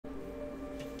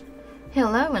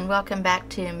Hello and welcome back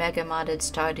to Mega Modded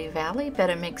Stardew Valley,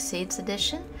 Better Mix Seeds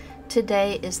Edition.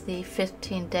 Today is the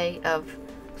 15th day of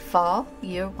Fall,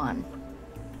 Year 1.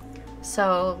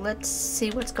 So let's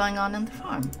see what's going on in the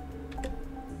farm.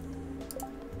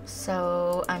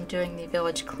 So I'm doing the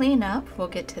village cleanup. We'll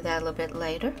get to that a little bit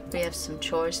later. We have some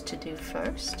chores to do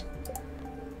first.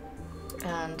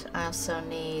 And I also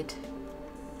need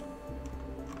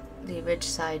the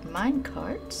Ridgeside mine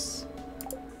carts.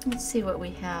 Let's see what we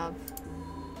have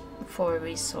for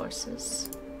resources.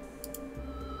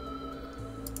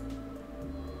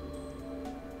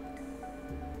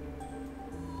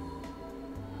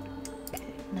 Okay,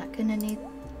 not gonna need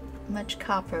much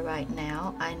copper right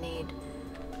now. I need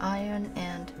iron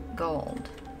and gold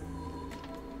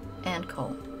and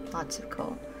coal, lots of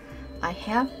coal. I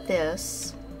have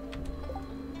this,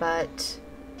 but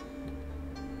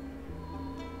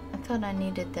I thought I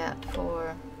needed that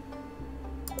for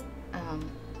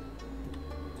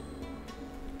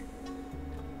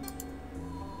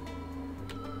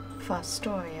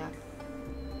Fostoria,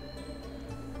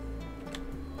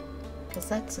 because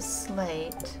that's a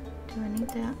slate. Do I need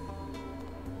that?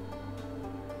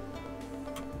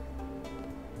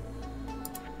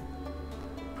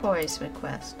 Corey's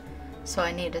request. So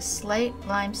I need a slate,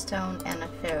 limestone, and a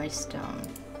fairy stone.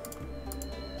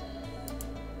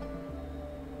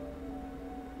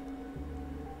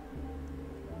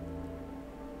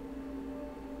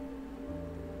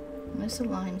 There's a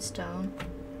limestone.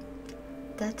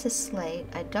 That's a slate.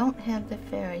 I don't have the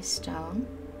fairy stone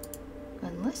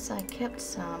unless I kept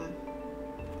some.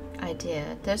 I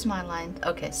did. There's my line.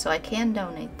 Okay, so I can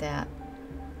donate that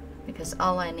because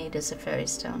all I need is a fairy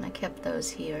stone. I kept those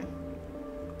here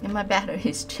in my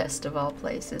batteries chest of all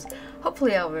places.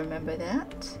 Hopefully I'll remember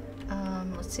that.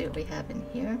 Let's see what we have in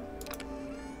here.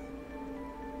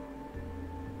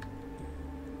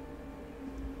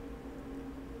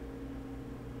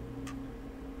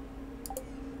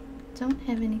 Don't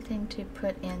have anything to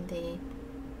put in the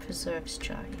preserves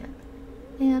jar yet.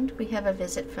 And we have a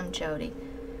visit from Jody.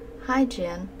 Hi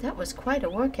Jen, that was quite a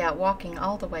workout walking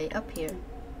all the way up here.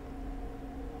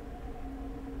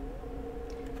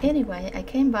 Anyway, I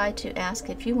came by to ask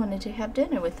if you wanted to have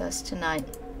dinner with us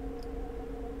tonight.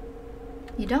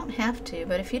 You don't have to,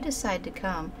 but if you decide to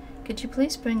come, could you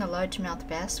please bring a largemouth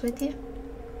bass with you?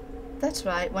 That's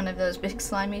right, one of those big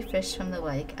slimy fish from the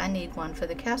lake. I need one for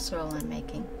the casserole I'm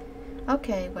making.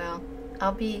 Okay, well,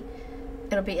 it'll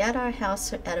be at our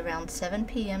house at around 7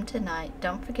 p.m. tonight.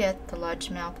 Don't forget the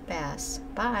largemouth bass.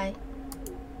 Bye.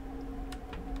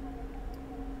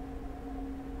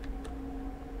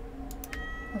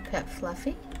 We'll pet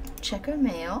Fluffy. Check her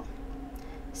mail.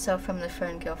 So from the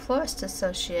Ferngill Florist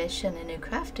Association, a new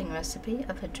crafting recipe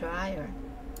of a dryer.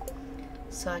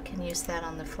 So I can use that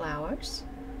on the flowers.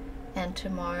 And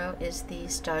tomorrow is the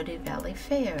Stardew Valley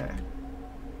Fair.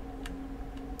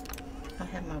 I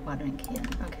have my watering can.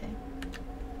 Okay.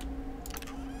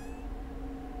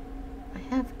 I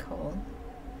have coal.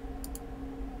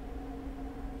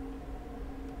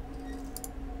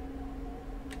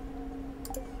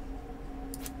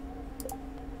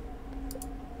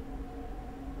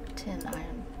 Tin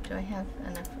iron. Do I have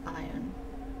enough iron?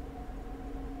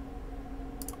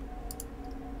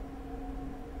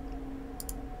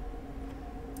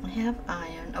 I have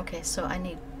iron. Okay, so I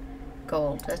need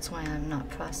gold. That's why I'm not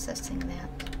processing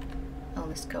that. Oh,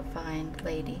 let's go find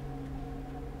Lady.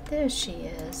 There she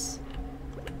is.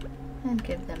 And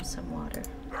give them some water.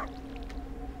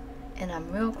 And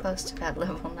I'm real close to that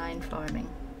level 9 farming.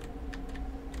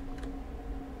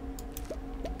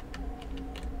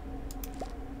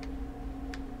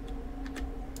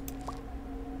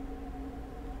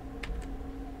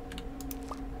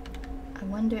 I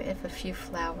wonder if a few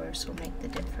flowers will make the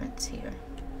difference here.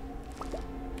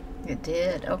 It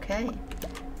did. Okay.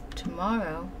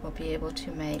 Tomorrow we'll be able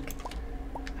to make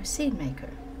our seed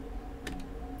maker.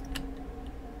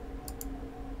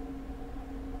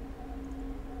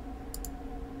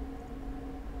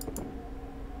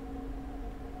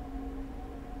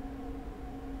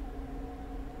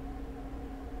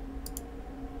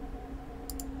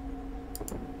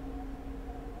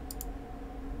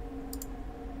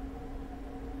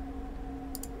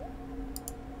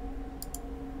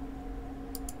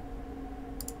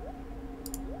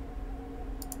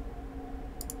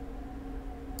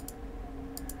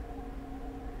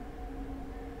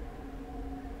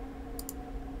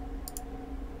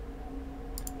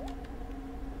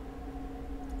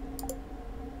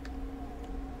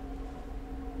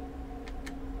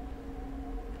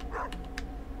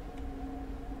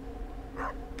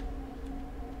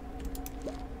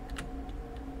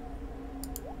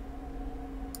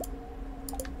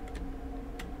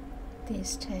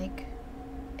 these take?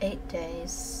 8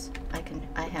 days.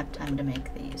 I have time to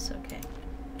make these, okay.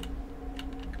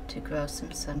 To grow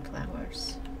some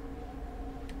sunflowers.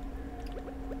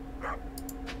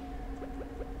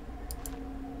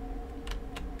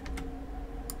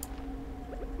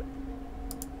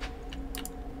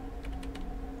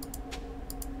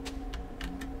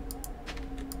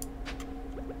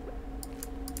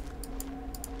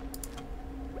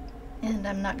 And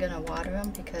I'm not going to water them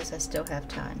because I still have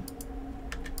time.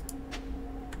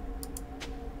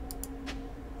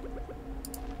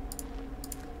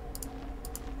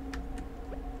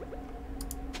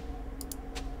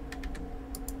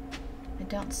 I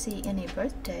don't see any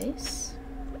birthdays.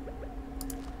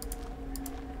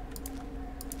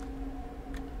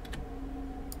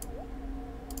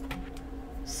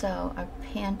 So our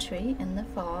pantry in the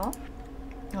fall.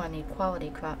 Oh, I need quality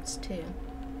crops too.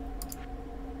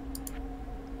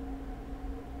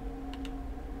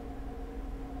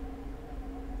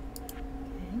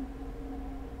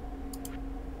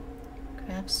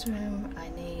 Room, I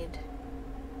need.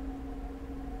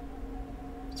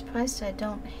 I'm surprised I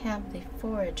don't have the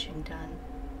foraging done.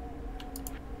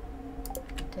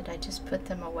 Did I just put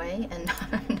them away and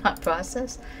not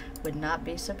process? Would not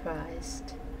be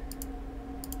surprised.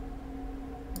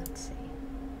 Let's see.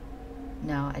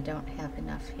 No, I don't have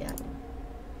enough yet.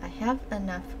 I have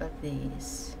enough of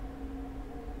these.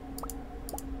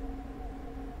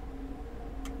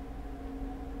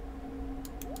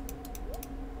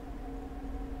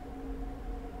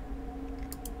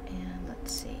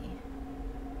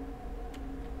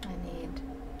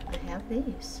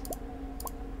 These.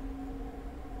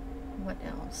 What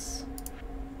else?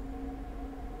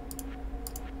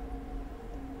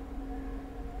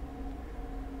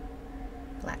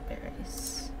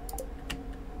 Blackberries.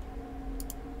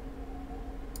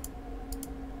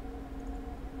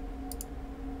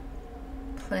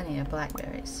 Plenty of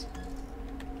blackberries.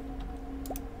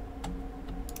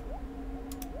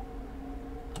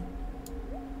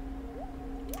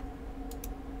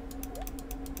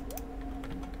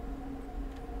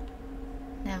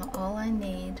 All I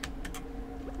need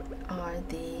are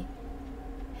the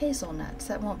hazelnuts.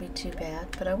 That won't be too bad,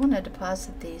 but I want to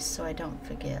deposit these so I don't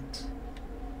forget.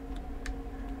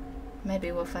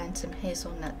 Maybe we'll find some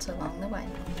hazelnuts along the way.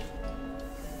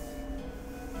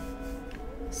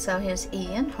 So here's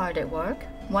Ian, hard at work.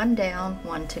 1 down,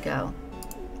 1 to go.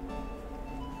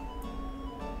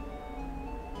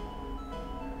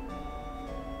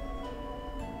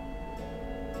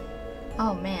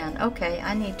 Oh man, okay,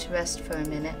 I need to rest for a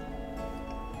minute.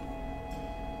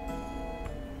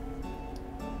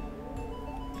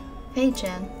 Hey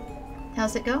Jen,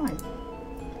 how's it going?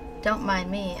 Don't mind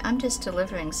me, I'm just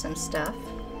delivering some stuff.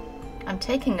 I'm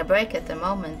taking a break at the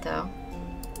moment though.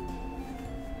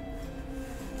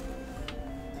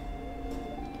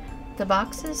 The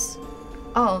boxes?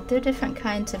 Oh, they're different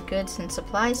kinds of goods and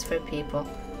supplies for people.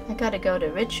 I gotta go to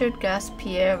Richard, Gus,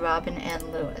 Pierre, Robin, and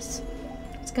Louis.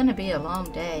 It's gonna be a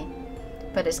long day,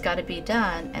 but it's gotta be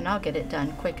done, and I'll get it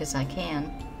done quick as I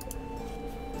can.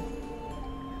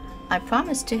 I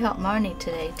promised to help Marnie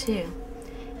today too,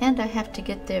 and I have to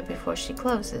get there before she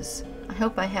closes. I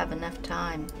hope I have enough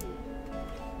time.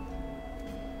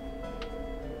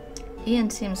 Ian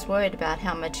seems worried about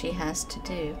how much he has to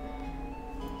do,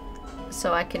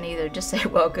 so I can either just say,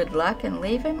 well, good luck and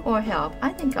leave him, or help.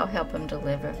 I think I'll help him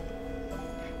deliver.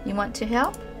 You want to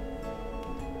help?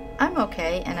 I'm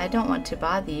okay, and I don't want to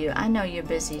bother you. I know you're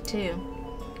busy too.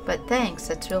 But thanks,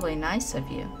 that's really nice of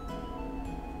you.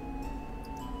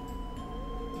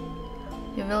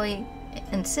 You really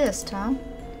insist, huh?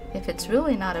 If it's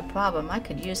really not a problem, I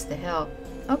could use the help.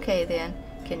 Okay then,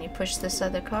 can you push this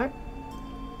other cart?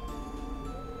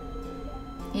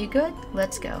 You good?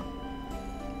 Let's go.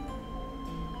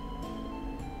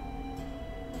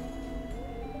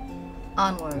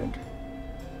 Onward.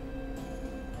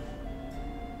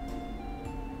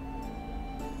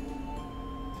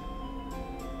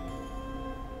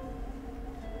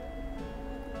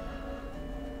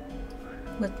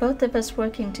 With both of us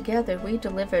working together, we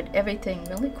delivered everything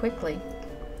really quickly.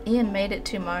 Ian made it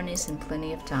to Marnie's in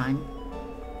plenty of time.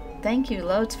 Thank you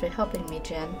loads for helping me,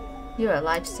 Jen. You're a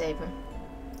lifesaver.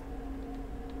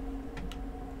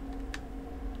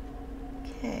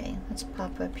 Okay, let's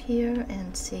pop up here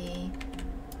and see.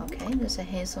 Okay, there's a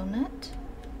hazelnut.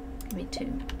 Give me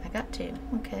 2. I got 2.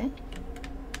 Okay.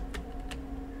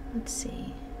 Let's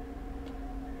see.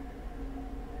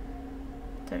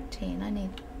 13. I need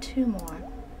 2 more.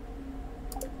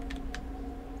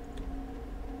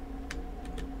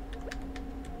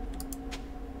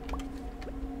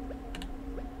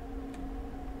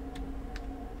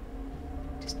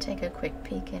 Just take a quick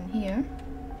peek in here.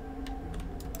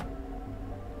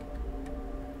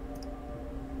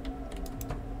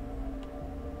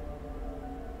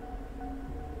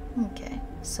 Okay,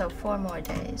 so 4 more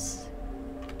days.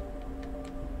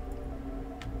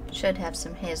 Should have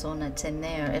some hazelnuts in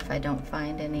there if I don't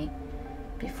find any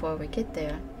before we get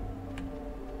there.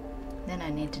 Then I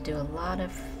need to do a lot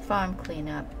of farm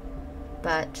cleanup,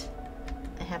 but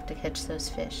I have to catch those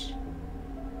fish.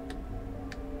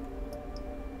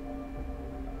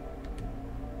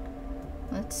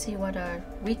 Let's see what our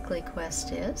weekly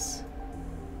quest is.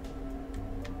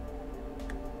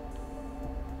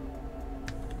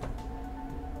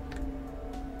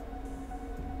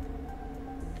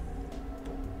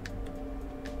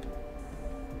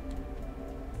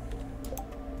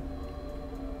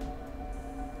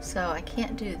 So I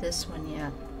can't do this one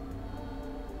yet.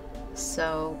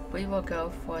 So we will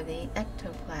go for the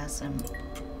ectoplasm.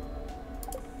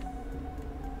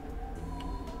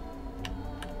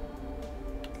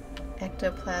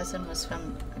 Ectoplasm was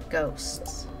from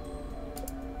ghosts.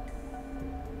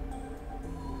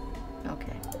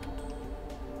 Okay.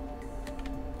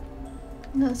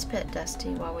 Let's pet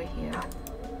Dusty while we're here.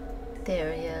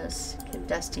 There he is. Give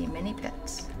Dusty mini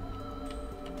pets.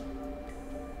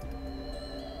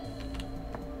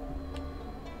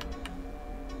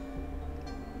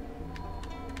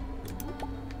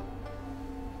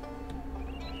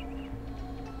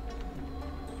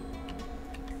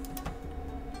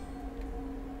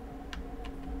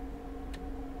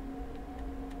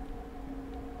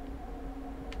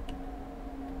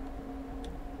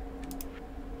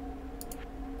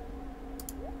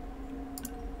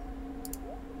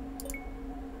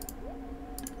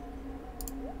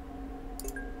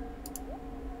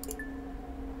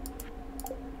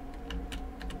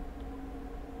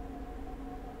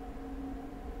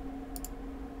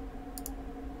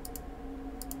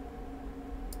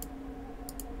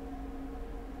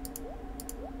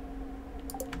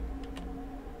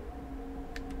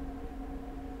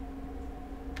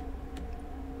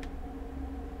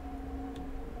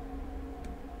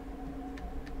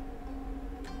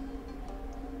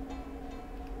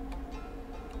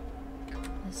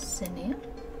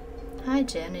 Hi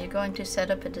Jen, are you going to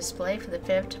set up a display for the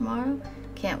fair tomorrow?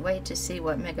 Can't wait to see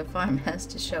what Mega Farm has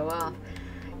to show off.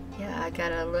 Yeah, I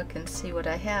gotta look and see what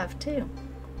I have too.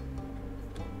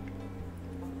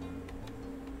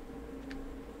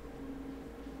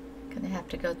 Gonna have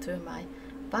to go through my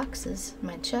boxes,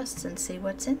 my chests, and see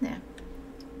what's in there.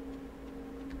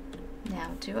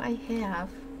 Now, do I have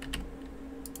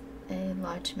a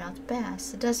largemouth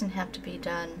bass? It doesn't have to be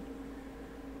done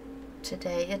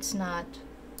today. It's not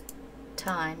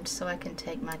timed, so I can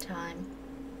take my time,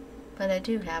 but I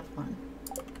do have one.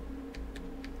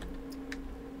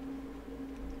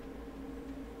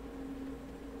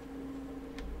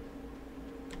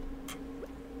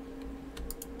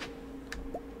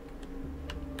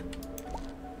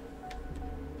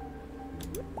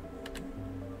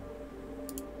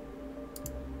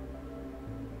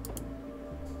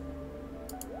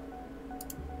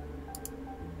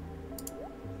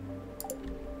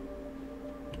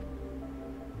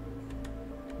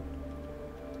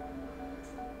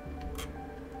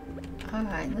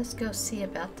 Alright, let's go see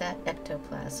about that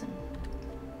ectoplasm.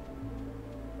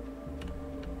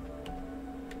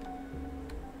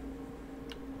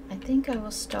 I think I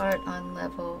will start on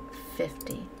level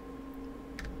 50.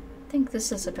 I think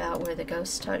this is about where the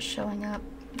ghosts start showing up.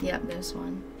 Yep, there's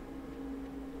one.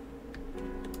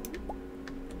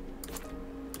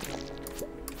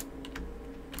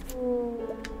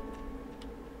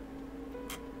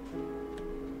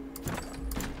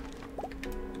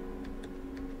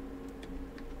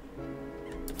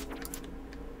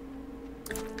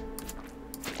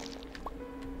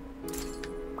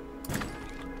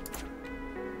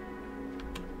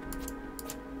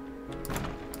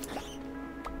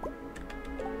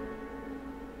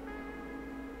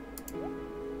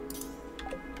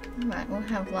 Alright, we'll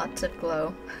have lots of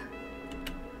glow.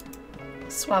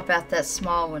 Swap out that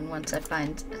small one once I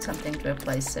find something to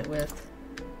replace it with.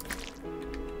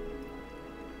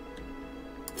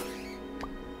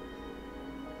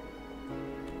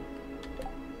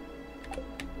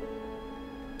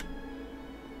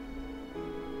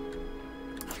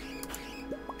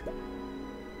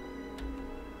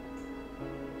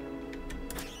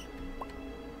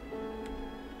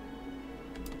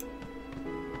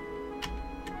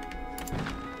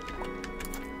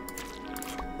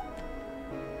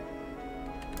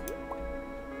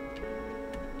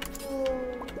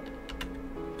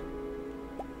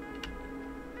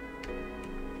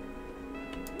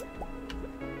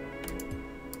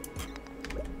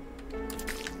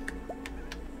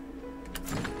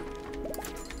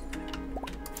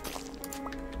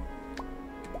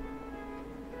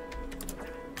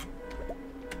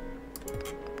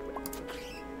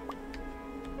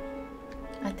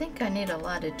 I think I need a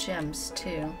lot of gems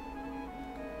too.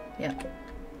 Yep.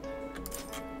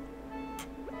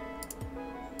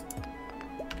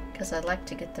 Because I'd like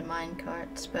to get the mine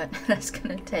carts, but that's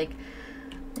going to take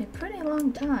a pretty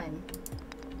long time.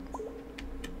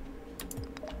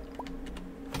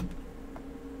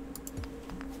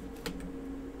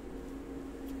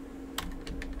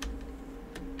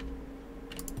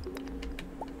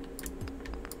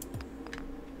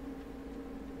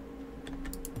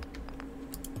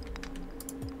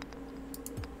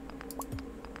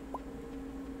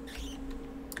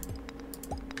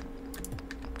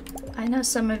 I know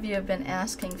some of you have been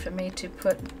asking for me to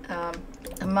put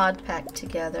a mod pack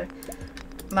together.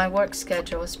 My work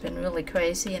schedule has been really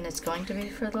crazy, and it's going to be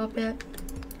for a little bit.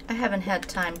 I haven't had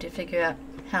time to figure out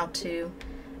how to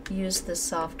use the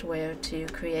software to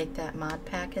create that mod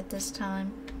pack at this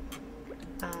time.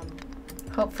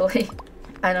 Hopefully,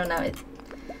 I don't know,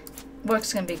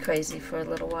 work's going to be crazy for a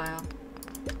little while.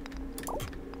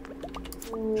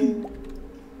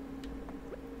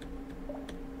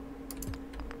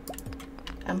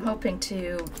 I'm hoping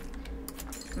to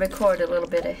record a little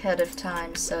bit ahead of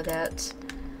time so that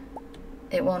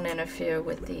it won't interfere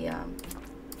with the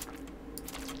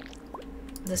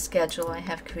schedule I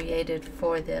have created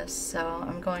for this. So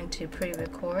I'm going to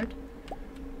pre-record.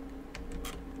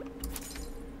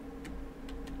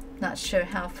 Not sure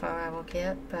how far I will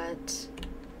get, but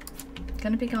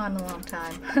gonna be gone a long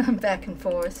time. Back and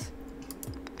forth.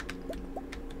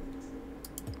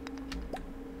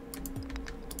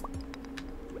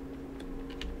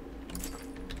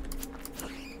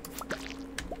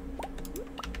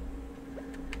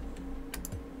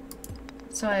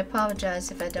 So I apologize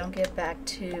if I don't get back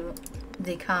to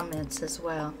the comments as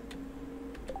well.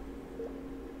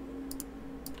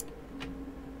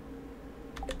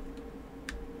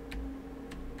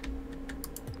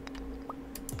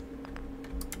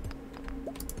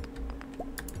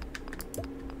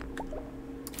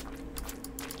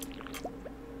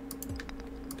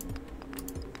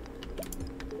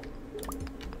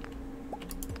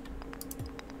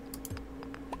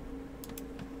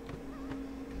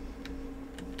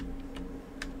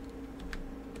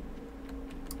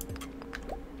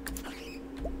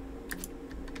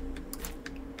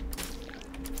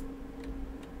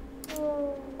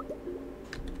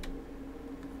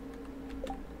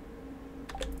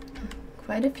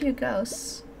 Quite a few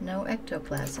ghosts, no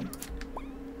ectoplasm,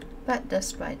 but dust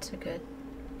sprites are good.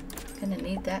 Gonna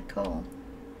need that coal.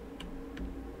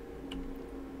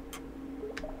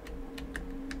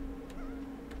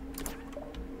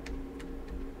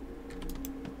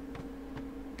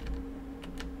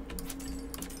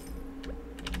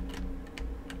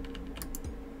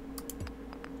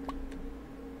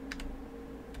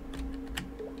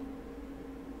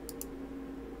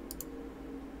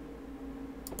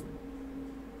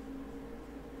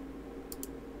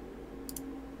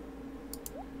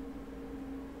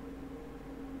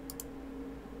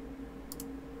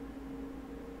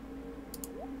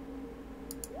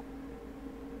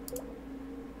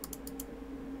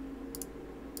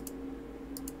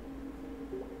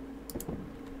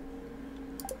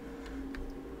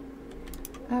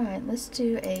 Alright, let's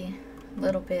do a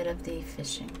little bit of the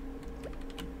fishing.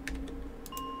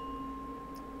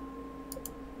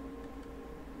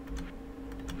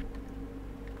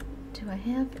 Do I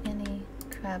have any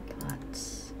crab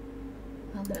pots?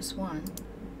 Well, there's one.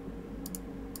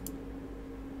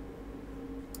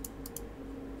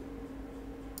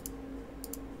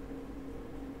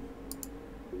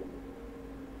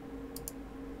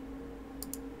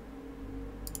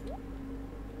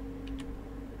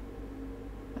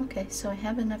 Okay, so I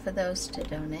have enough of those to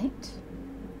donate.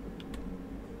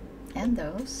 And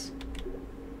those.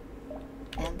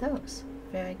 And those.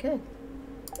 Very good.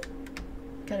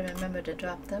 Gotta remember to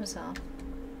drop those off.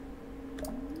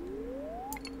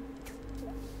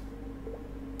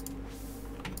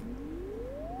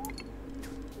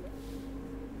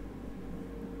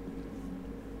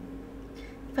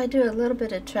 If I do a little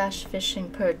bit of trash fishing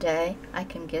per day, I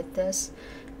can get this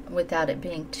without it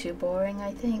being too boring,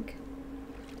 I think.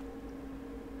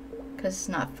 Because it's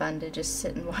not fun to just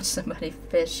sit and watch somebody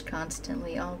fish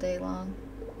constantly all day long.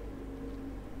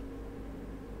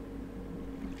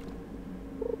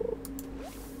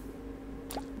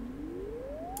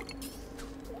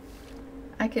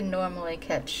 I can normally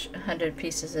catch 100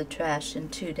 pieces of trash in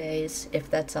 2 days if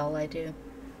that's all I do.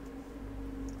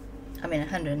 I mean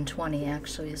 120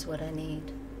 actually is what I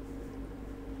need.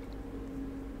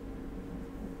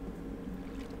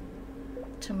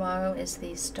 Tomorrow is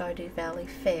the Stardew Valley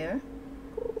Fair,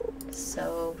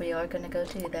 so we are going to go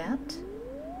do that.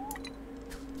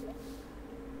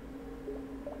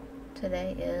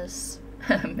 Today is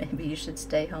maybe you should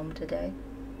stay home today.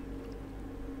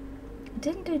 I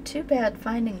didn't do too bad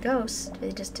finding ghosts.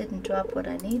 They just didn't drop what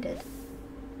I needed.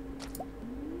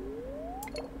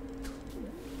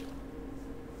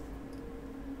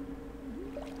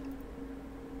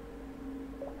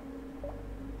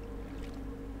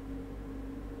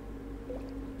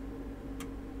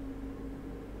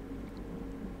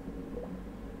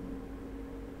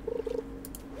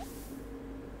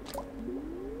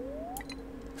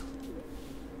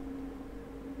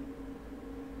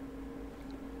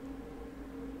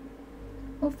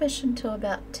 We'll fish until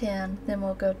about 10, then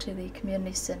we'll go to the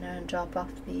community center and drop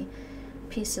off the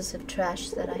pieces of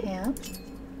trash that I have.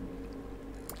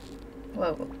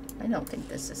 Whoa, I don't think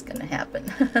this is going to happen.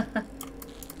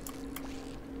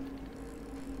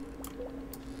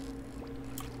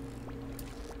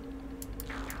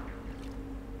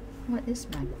 What is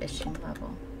my fishing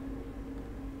level?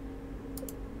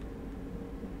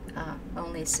 Ah,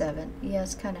 only 7. Yeah,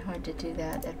 it's kind of hard to do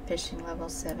that at fishing level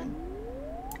 7.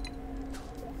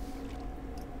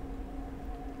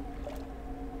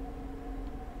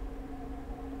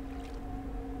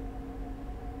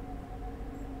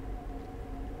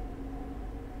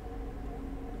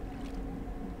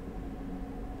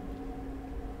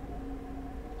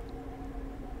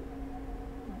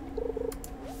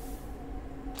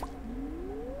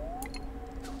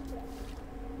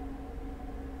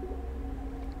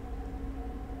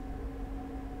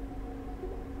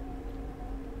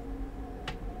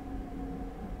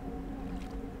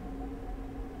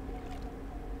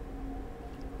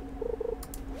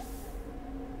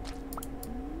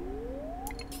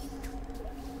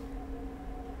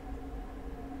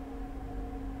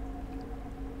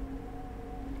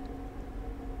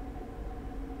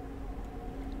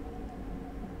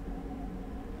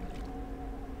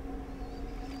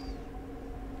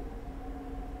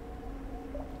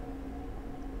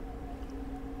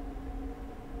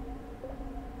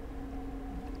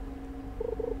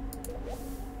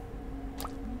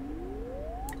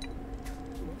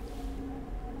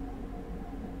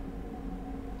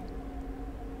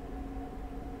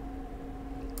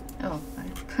 Oh,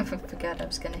 I forgot I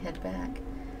was going to head back.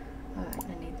 Alright,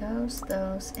 I need those,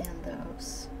 and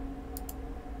those.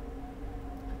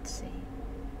 Let's see.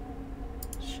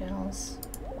 Shells.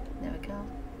 There we go.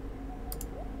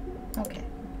 Okay.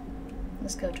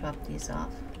 Let's go drop these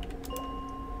off.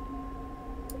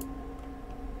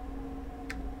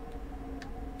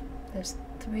 There's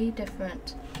 3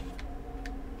 different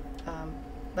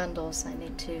bundles I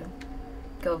need to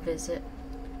go visit.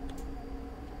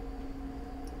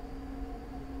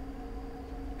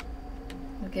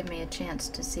 It'll give me a chance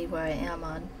to see where I am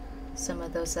on some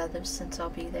of those others since I'll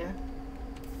be there.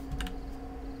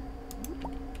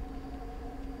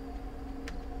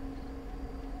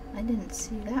 I didn't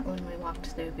see that when we walked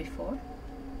through before.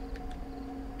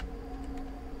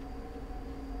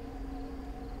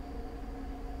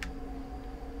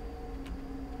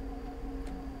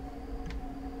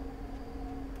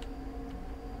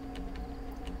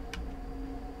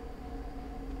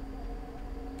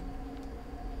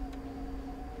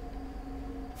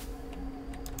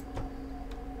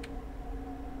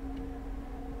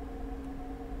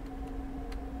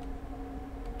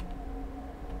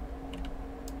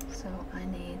 So I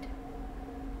need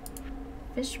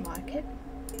fish market.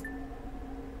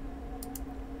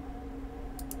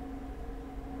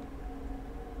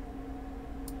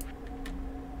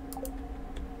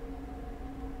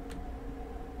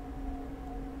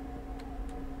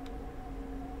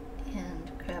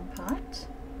 And crab pot.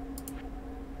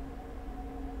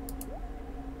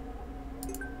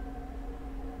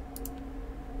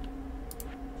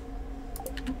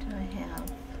 What do I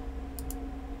have?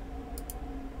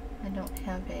 I don't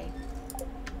have a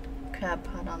crab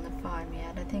pot on the farm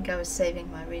yet. I think I was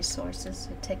saving my resources.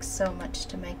 It takes so much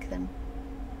to make them.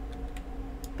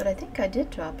 But I think I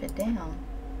did drop it down.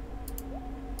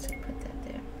 So put that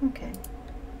there. Okay.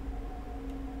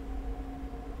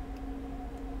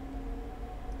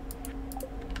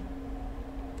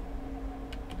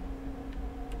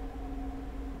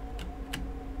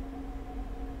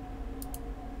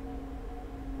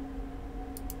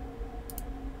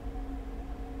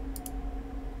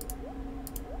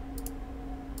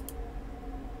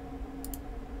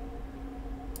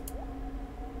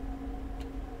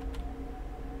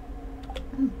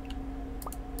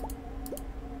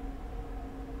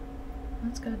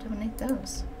 Let's go donate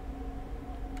those.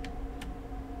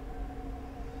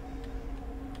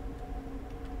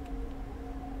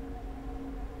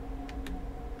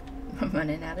 I'm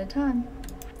running out of time.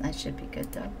 I should be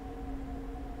good though.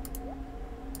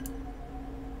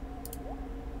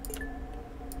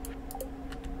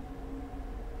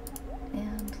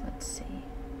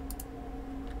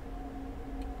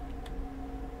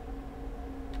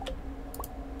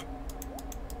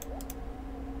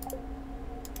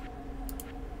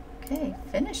 I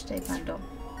finished a bundle.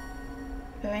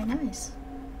 Very nice.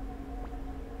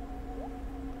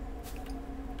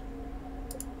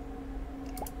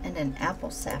 And an apple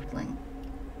sapling.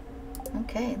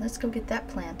 Okay, let's go get that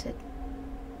planted.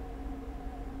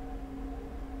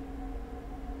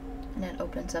 And it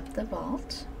opens up the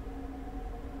vault.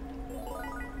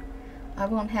 I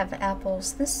won't have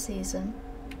apples this season,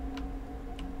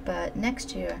 but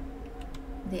next year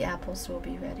the apples will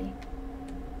be ready.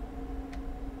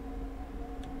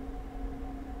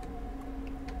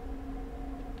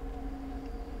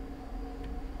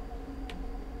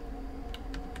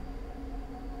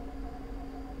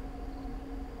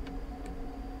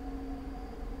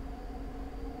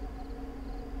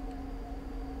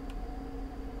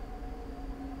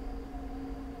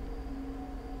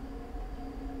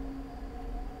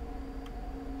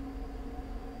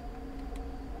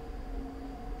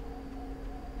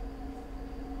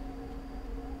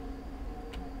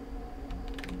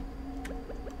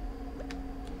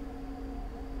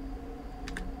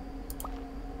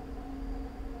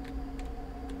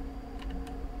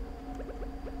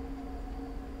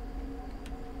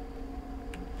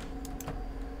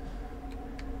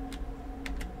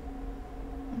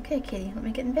 Okay, kitty, let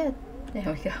me get in bed.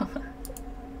 There we go.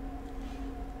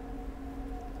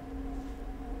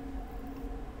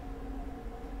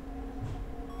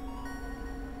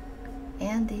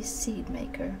 And the seed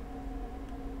maker.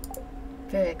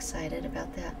 Very excited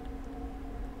about that.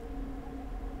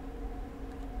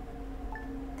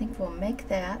 I think we'll make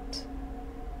that.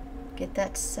 Get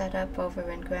that set up over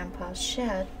in Grandpa's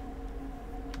shed.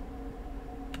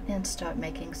 And start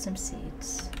making some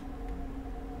seeds.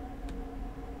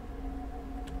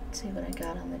 See what I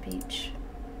got on the beach.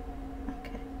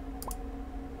 Okay.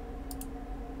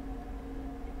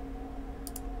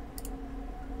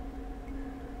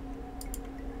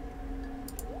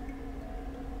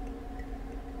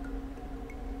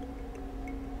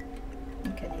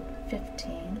 Okay, I need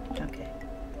 15. Okay.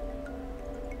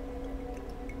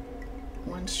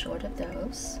 One short of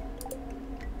those.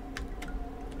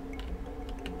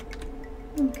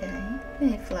 Okay.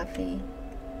 Hey, Fluffy.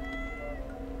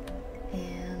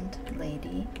 And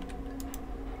Lady.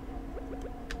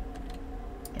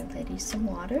 Give Lady some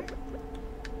water.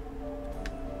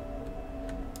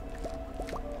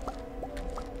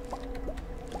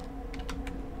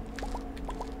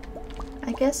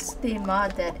 I guess the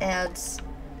mod that adds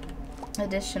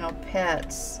additional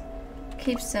pets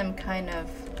keeps them kind of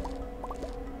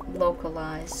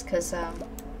localized, because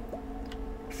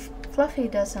Fluffy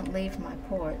doesn't leave my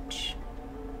porch.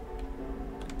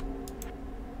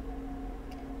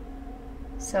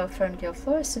 So Ferngale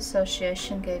Florist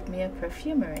Association gave me a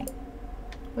perfumery.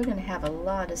 We're going to have a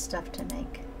lot of stuff to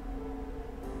make.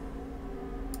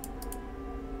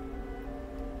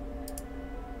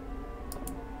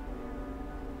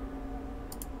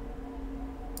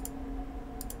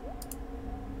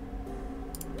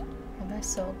 Have I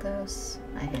sold those?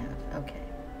 I have. Okay.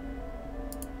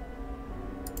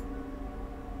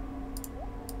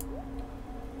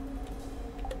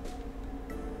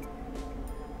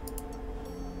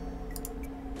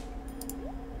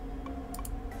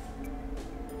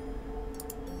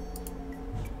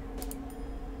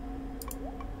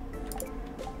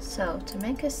 So, to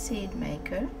make a seed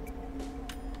maker,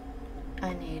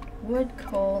 I need wood,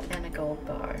 coal, and a gold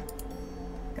bar.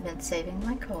 I've been saving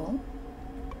my coal.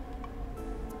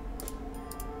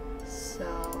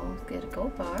 So, get a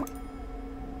gold bar.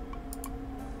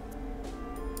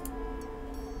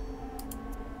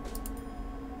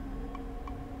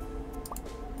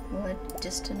 Wood,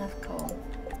 just enough coal.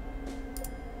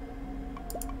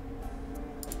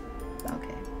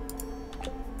 Okay.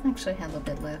 Actually, I have a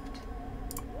little bit left.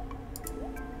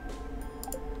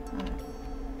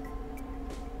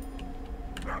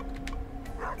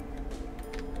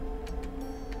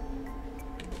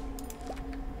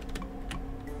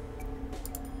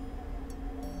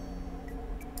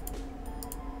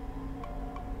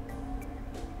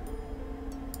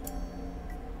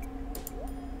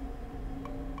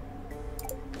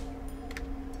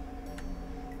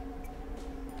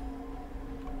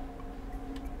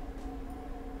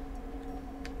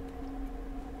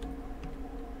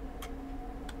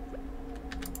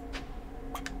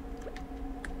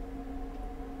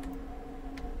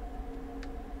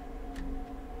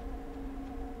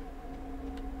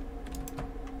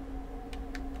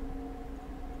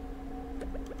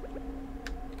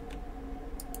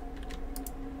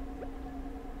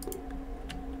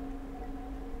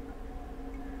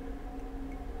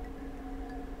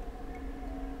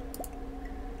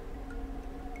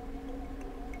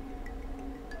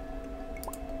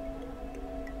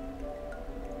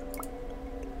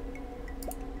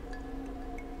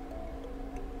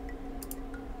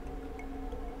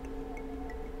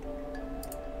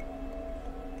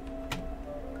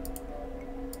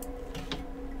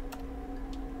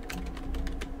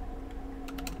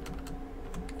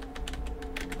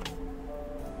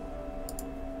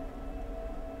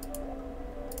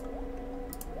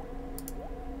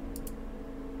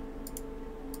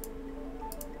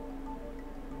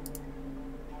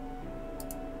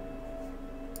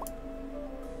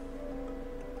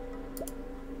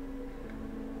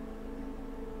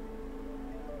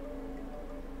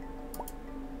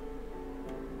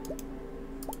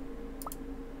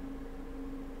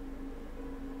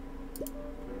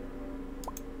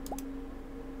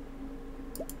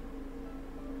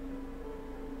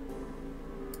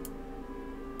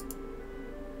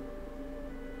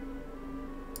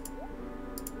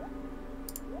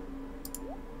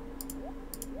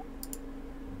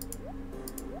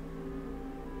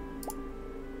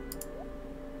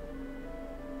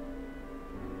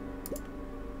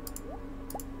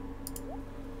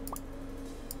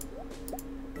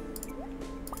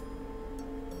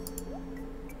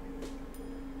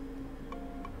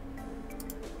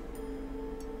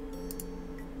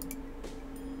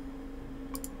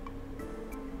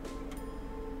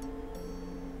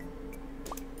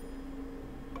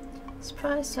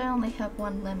 surprised I only have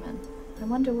one lemon. I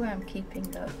wonder where I'm keeping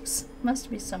those. Must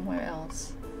be somewhere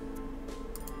else.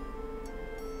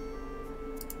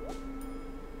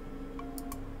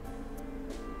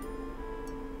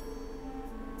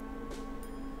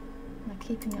 Am I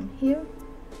keeping them here?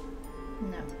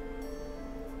 No.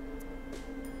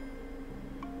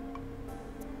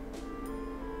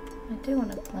 I do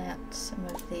want to plant some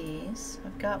of these.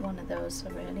 I've got one of those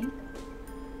already.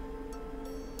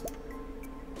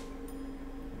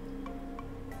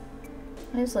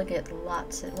 I usually get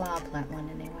lots of, well, I'll plant one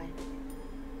anyway.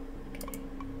 Okay.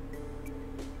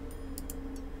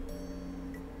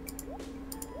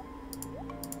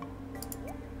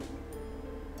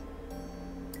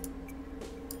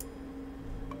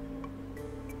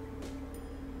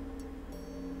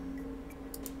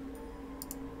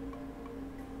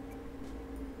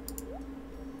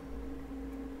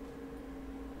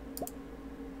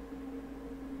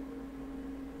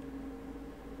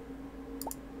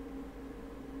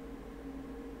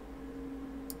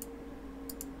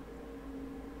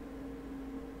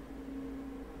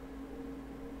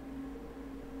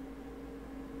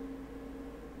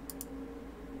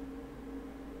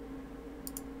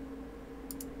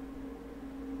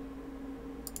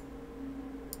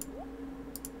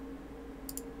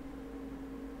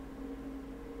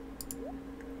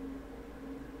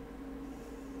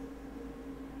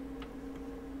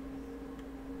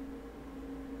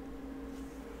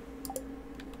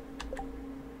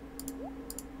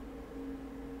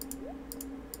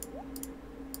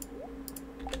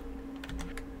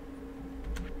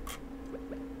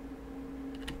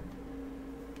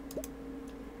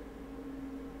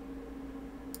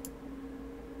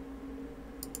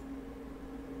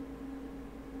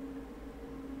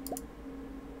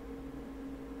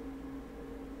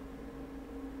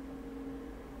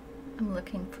 I'm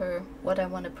looking for what I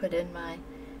want to put in my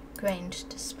Grange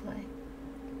display.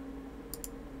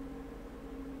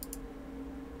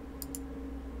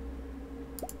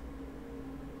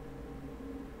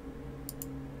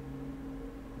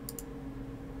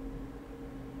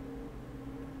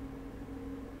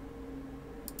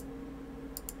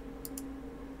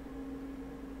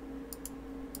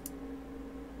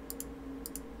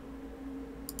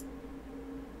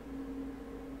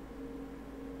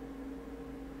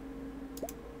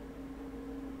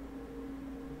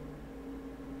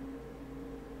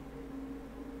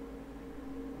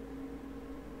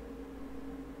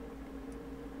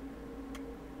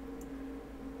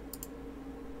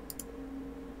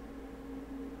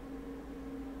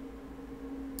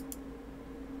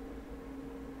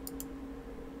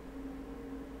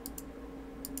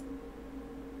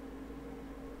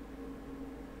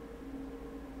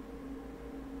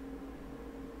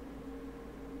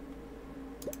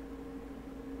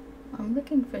 I'm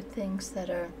looking for things that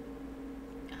are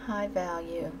high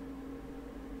value,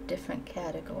 different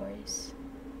categories.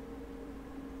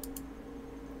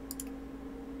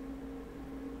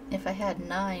 If I had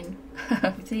 9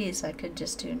 of these, I could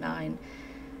just do 9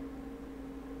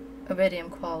 iridium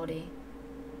quality.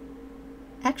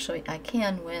 Actually, I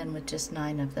can win with just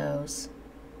 9 of those.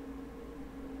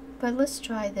 But let's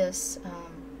try this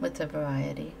with a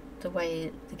variety, the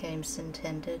way the game's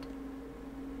intended.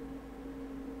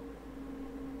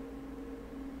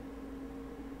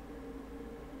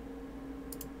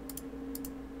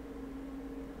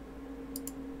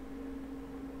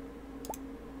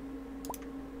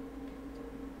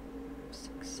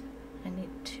 I need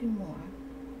 2 more.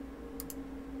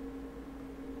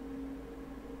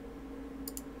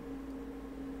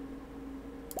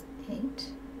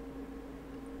 Eight.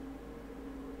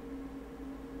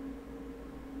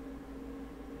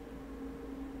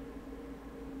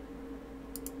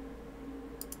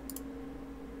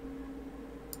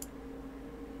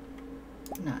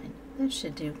 Nine. That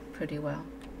should do pretty well.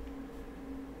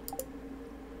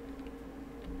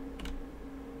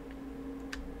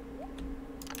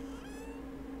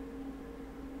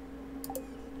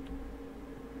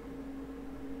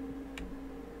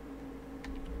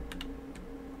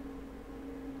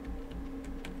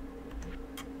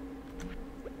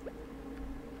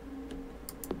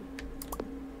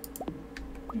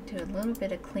 Do a little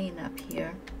bit of cleanup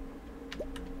here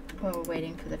while we're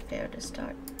waiting for the fair to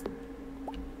start.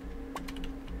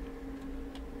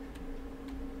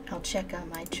 I'll check on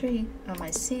my tree, on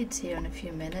my seeds here in a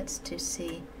few minutes to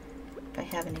see if I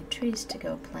have any trees to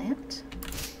go plant.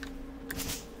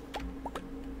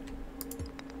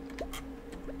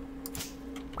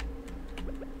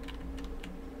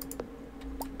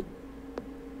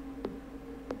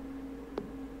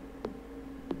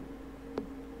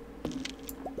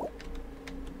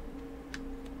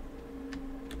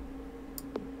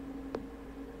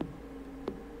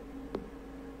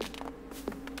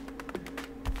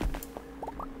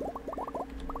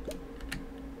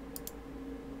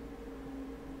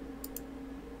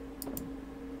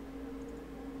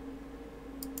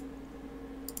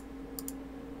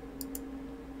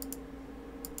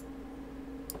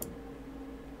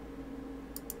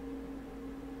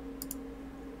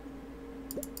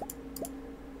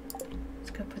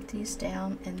 Let's go put these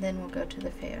down and then we'll go to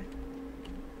the fair.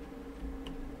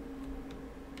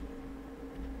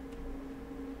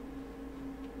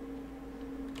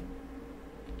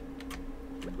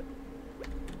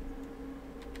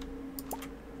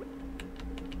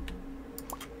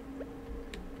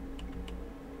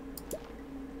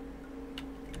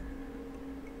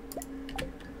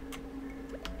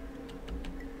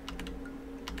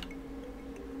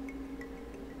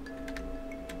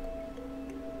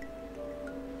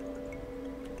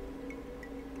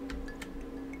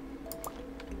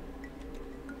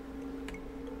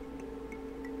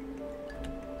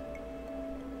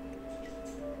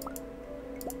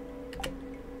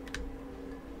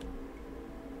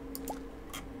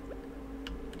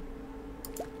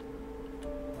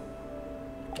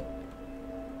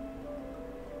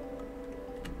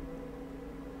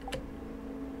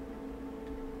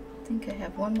 I think I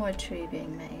have one more tree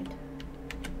being made.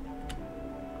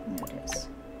 There it is.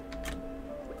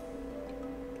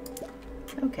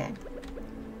 Okay.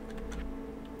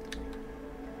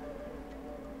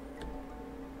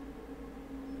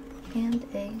 And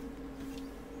a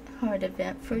heart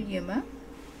event for Yuma.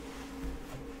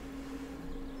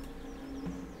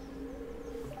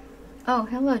 Oh,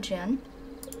 hello, Jen.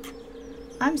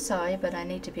 I'm sorry, but I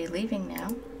need to be leaving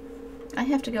now. I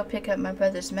have to go pick up my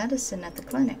brother's medicine at the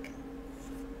clinic.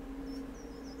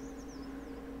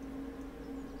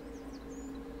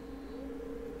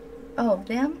 Oh,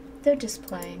 them? They're just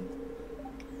playing.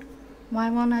 Why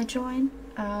won't I join?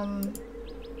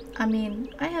 I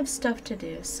mean, I have stuff to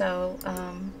do, so,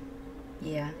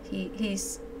 yeah,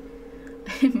 he's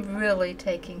really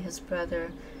taking his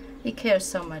brother. He cares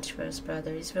so much for his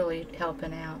brother. He's really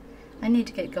helping out. I need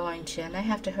to get going, Jen. I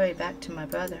have to hurry back to my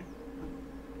brother.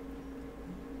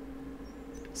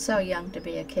 So young to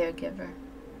be a caregiver.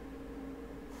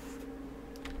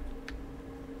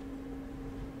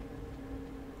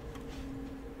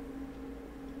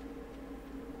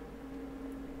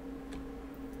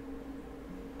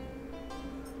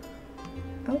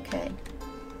 Okay,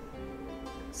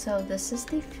 so this is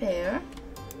the fair.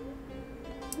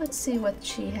 Let's see what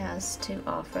she has to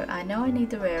offer. I know I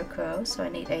need the rare crow, so I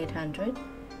need 800,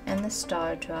 and the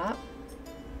star drop.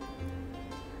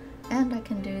 And I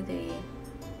can do the...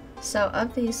 So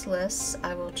of these lists,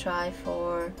 I will try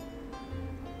for...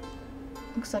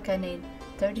 Looks like I need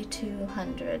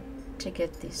 3,200 to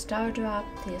get the star drop,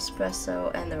 the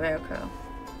espresso, and the rare crow.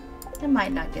 I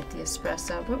might not get the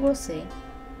espresso, but we'll see.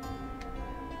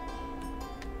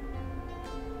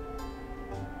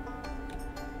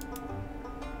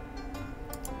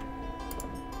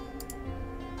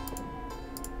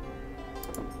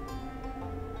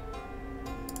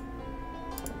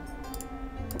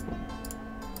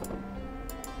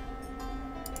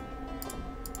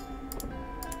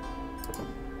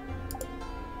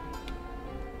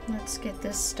 Let's get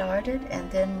this started and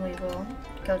then we will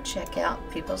go check out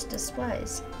people's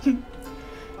displays.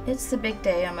 It's the big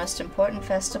day, our most important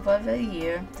festival of the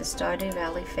year, the Stardew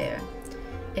Valley Fair.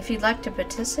 If you'd like to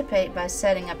participate by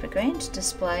setting up a Grange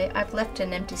display, I've left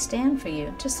an empty stand for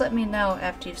you. Just let me know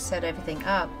after you've set everything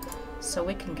up so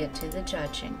we can get to the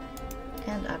judging.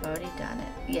 And I've already done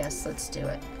it. Yes, let's do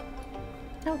it.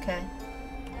 Okay.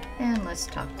 And let's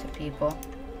talk to people.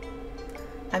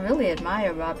 I really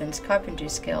admire Robin's carpentry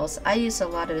skills. I use a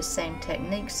lot of the same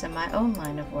techniques in my own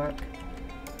line of work.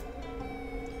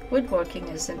 Woodworking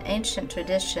is an ancient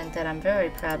tradition that I'm very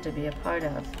proud to be a part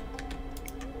of.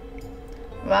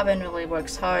 Robin really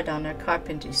works hard on her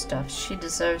carpentry stuff. She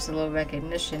deserves a little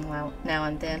recognition now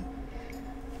and then.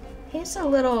 He's a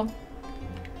little...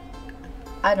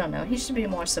 I don't know, he should be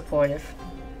more supportive.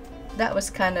 That was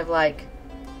kind of like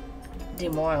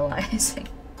demoralizing.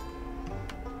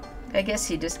 I guess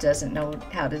he just doesn't know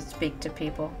how to speak to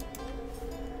people.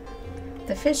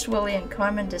 The fish Willie and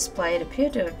Carmen displayed appear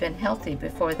to have been healthy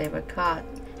before they were caught.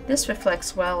 This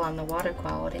reflects well on the water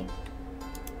quality.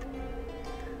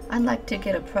 I'd like to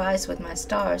get a prize with my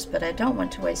stars, but I don't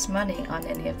want to waste money on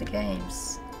any of the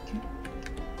games.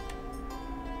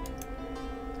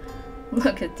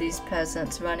 Look at these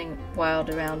peasants running wild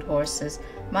around horses.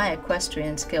 My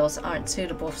equestrian skills aren't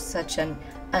suitable for such an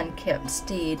unkempt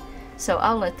steed, so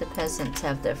I'll let the peasants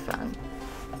have their fun.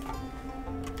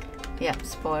 Yep,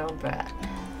 spoiled brat.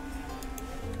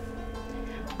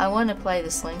 I want to play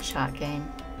the slingshot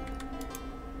game.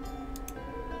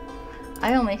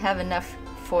 I only have enough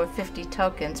for 50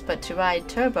 tokens, but to ride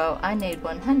Turbo, I need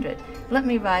 100. Let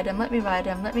me ride him, let me ride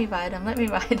him, let me ride him, let me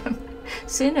ride him.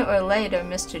 Sooner or later,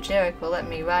 Mr. Jarek will let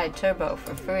me ride Turbo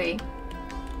for free.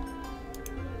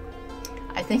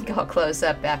 I think I'll close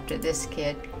up after this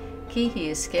kid. Kihi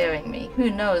is scaring me. Who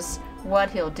knows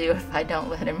what he'll do if I don't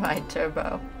let him ride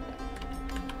Turbo.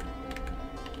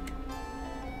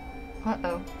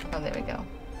 Uh-oh. Oh, there we go.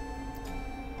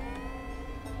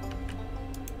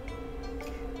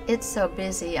 It's so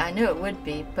busy. I knew it would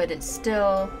be, but it's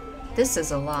still... This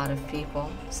is a lot of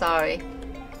people. Sorry.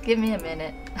 Give me a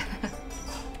minute.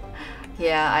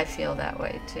 Yeah, I feel that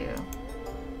way too.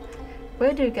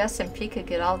 Where do Gus and Pika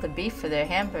get all the beef for their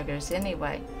hamburgers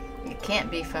anyway? It can't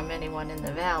be from anyone in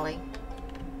the valley.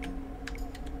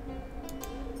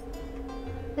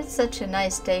 It's such a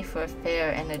nice day for a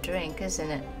fair and a drink, isn't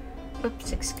it?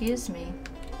 Oops, excuse me.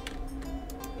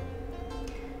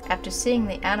 After seeing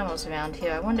the animals around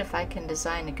here, I wonder if I can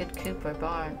design a good coop or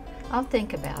barn. I'll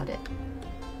think about it.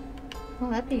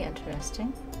 Well, that'd be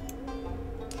interesting.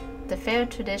 The fair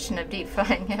tradition of deep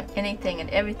frying anything and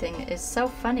everything is so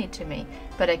funny to me,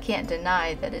 but I can't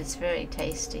deny that it's very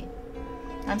tasty.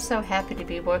 I'm so happy to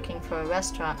be working for a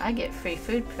restaurant. I get free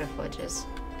food privileges.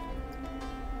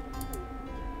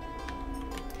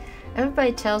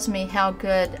 Everybody tells me how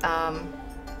good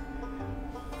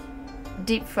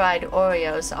deep fried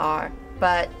Oreos are,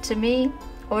 but to me,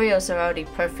 Oreos are already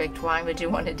perfect. Why would you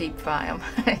want to deep fry them?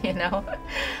 You know?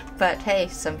 But hey,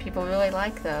 some people really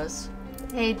like those.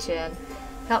 Hey Jen,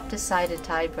 help decide a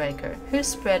tiebreaker. Whose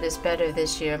spread is better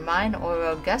this year, mine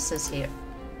or Gus's here?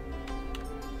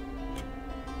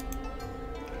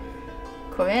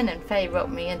 Corinne and Faye wrote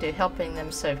me into helping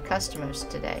them serve customers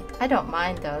today. I don't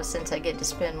mind though, since I get to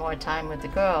spend more time with the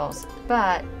girls,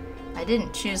 but I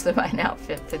didn't choose the right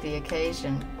outfit for the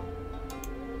occasion.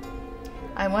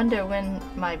 I wonder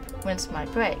when's my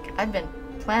break. I've been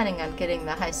planning on getting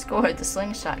the high score at the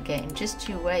slingshot game. Just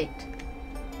you wait.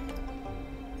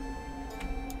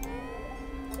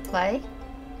 Play?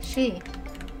 She.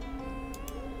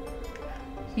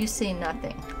 You see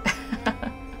nothing.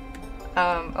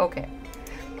 Okay.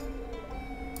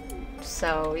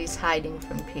 So he's hiding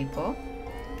from people.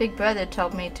 Big brother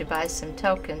told me to buy some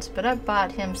tokens, but I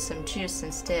bought him some juice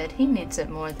instead. He needs it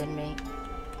more than me.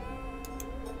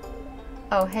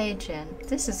 Oh hey Jen,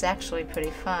 this is actually pretty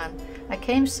fun. I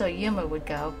came so Yuma would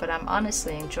go, but I'm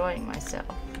honestly enjoying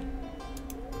myself.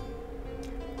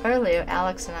 Earlier,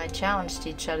 Alex and I challenged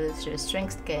each other to a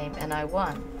strength game, and I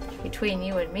won. Between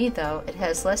you and me, though, it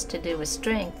has less to do with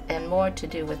strength and more to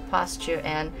do with posture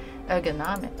and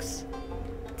ergonomics.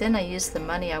 Then I used the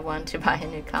money I won to buy a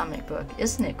new comic book.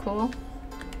 Isn't it cool?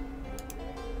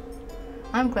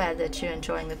 I'm glad that you're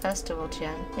enjoying the festival,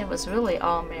 Jen. It was really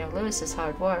all Mayor Lewis's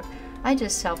hard work. I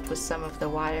just helped with some of the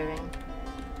wiring.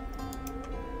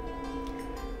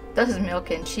 Those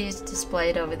milk and cheese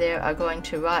displayed over there are going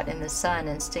to rot in the sun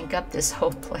and stink up this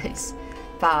whole place.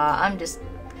 Bah,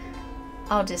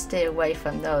 I'll just stay away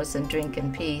from those and drink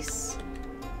in peace.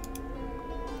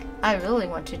 I really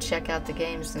want to check out the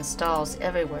games and stalls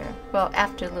everywhere. Well,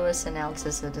 after Lewis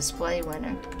announces the display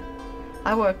winner.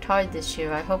 I worked hard this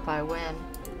year. I hope I win.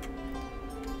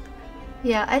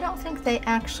 Yeah, I don't think they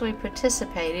actually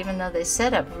participate, even though they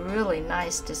set up really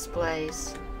nice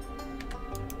displays.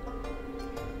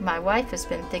 My wife has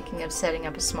been thinking of setting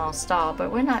up a small stall,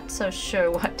 but we're not so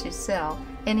sure what to sell.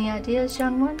 Any ideas,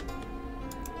 young one?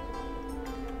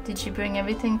 Did you bring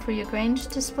everything for your Grange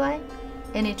display?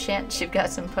 Any chance you've got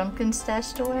some pumpkins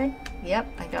stashed away? Yep,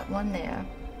 I got one there.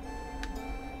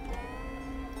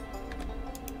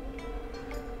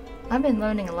 I've been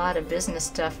learning a lot of business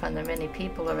stuff from the many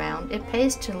people around. It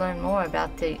pays to learn more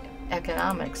about the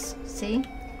economics. See?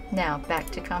 Now,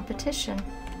 back to competition.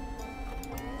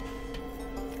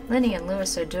 Lenny and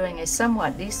Lewis are doing a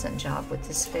somewhat decent job with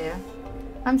this fair.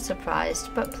 I'm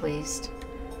surprised, but pleased.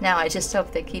 Now I just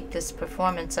hope they keep this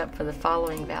performance up for the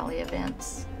following Valley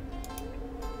events.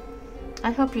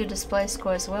 I hope your display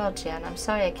scores well, Jen. I'm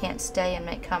sorry I can't stay and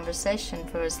make conversation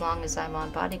for as long as I'm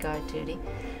on bodyguard duty.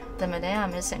 The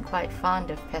madame isn't quite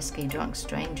fond of pesky drunk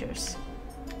strangers.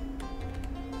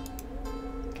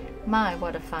 My,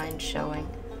 what a fine showing.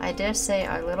 I dare say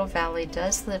our little valley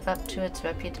does live up to its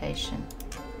reputation.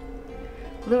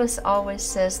 Lewis always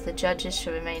says the judges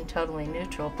should remain totally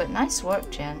neutral, but nice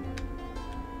work, Jen.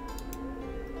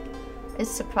 It's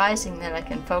surprising that I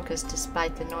can focus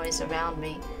despite the noise around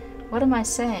me. What am I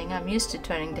saying? I'm used to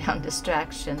turning down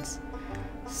distractions.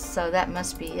 So that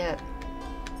must be it.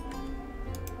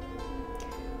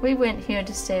 We went here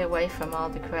to stay away from all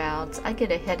the crowds. I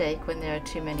get a headache when there are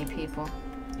too many people.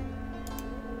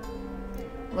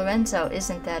 Lorenzo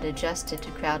isn't that adjusted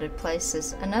to crowded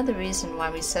places, another reason why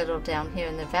we settled down here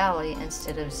in the valley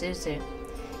instead of Zuzu.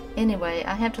 Anyway,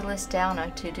 I have to list down our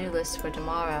to-do list for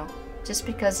tomorrow. Just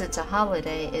because it's a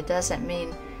holiday, it doesn't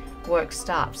mean work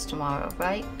stops tomorrow,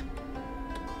 right?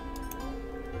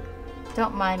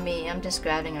 Don't mind me, I'm just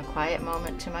grabbing a quiet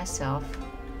moment to myself.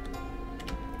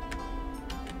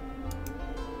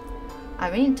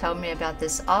 Irene told me about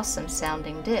this awesome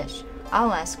sounding dish.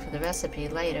 I'll ask for the recipe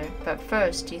later, but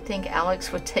first, do you think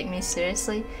Alex would take me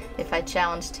seriously if I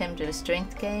challenged him to a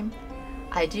strength game?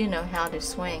 I do know how to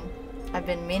swing. I've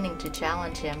been meaning to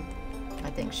challenge him. I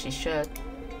think she should.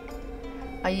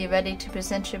 Are you ready to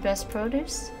present your best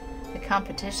produce? The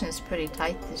competition is pretty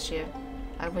tight this year.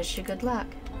 I wish you good luck.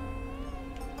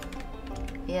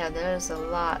 Yeah, there's a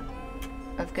lot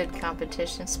of good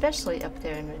competition, especially up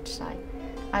there in Ridgeside.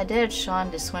 I dared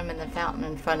Sean to swim in the fountain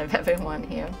in front of everyone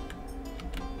here.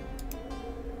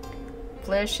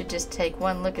 Blair should just take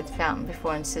one look at the fountain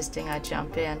before insisting I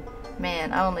jump in.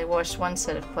 Man, I only washed one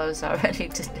set of clothes already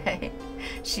today.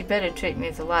 She better treat me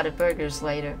with a lot of burgers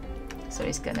later. So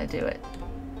he's gonna do it.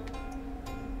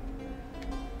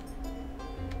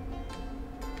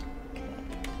 Okay,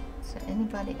 so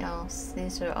anybody else?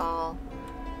 These are all...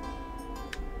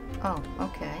 Oh,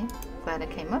 okay. Glad I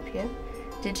came up here.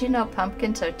 Did you know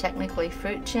pumpkins are technically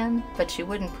fruit, Jen? But you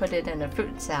wouldn't put it in a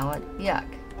fruit salad. Yuck.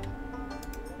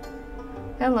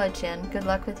 Hello, Jen. Good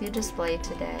luck with your display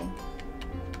today.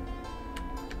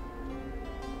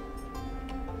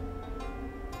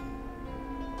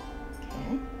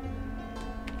 Okay.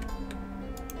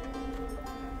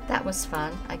 That was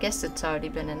fun. I guess it's already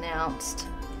been announced.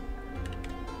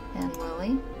 And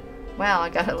Willie. Wow, I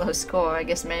got a low score. I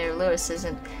guess Mayor Lewis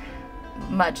isn't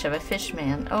much of a fish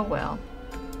man. Oh well.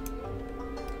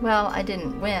 Well, I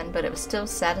didn't win, but it was still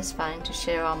satisfying to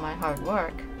share all my hard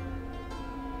work.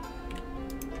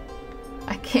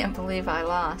 I can't believe I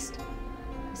lost.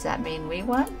 Does that mean we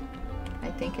won? I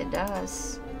think it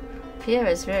does. Pierre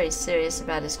is very serious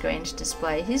about his Grange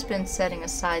display. He's been setting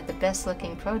aside the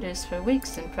best-looking produce for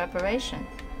weeks in preparation.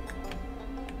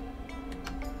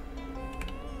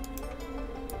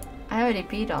 I already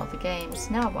beat all the games.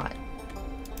 Now what?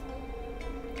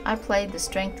 I played the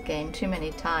strength game too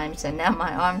many times, and now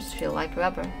my arms feel like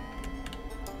rubber.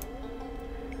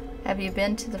 Have you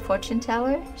been to the fortune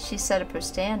teller? She set up her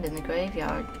stand in the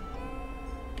graveyard.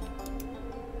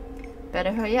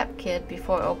 Better hurry up, kid,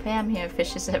 before old Pam here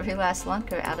fishes every last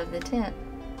lunker out of the tent.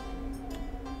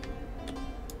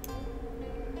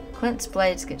 Clint's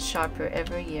blades get sharper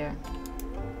every year.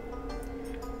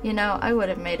 You know, I would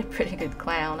have made a pretty good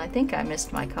clown. I think I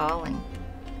missed my calling.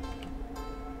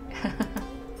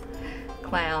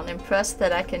 Clown, impressed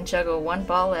that I can juggle one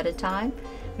ball at a time?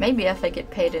 Maybe if I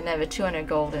get paid another 200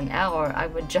 gold an hour, I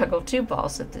would juggle 2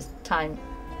 balls at a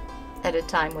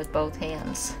time with both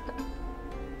hands.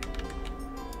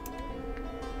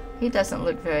 He doesn't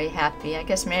look very happy. I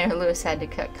guess Mayor Lewis had to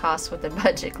cut costs with the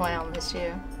budget clown this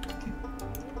year.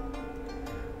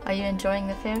 Are you enjoying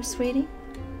the fair, sweetie?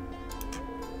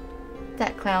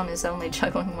 That clown is only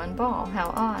juggling 1 ball.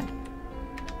 How odd.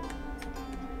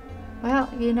 Well,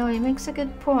 you know, he makes a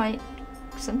good point.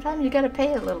 Sometimes you gotta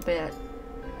pay a little bit.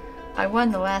 I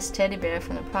won the last teddy bear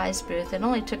from the prize booth. It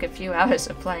only took a few hours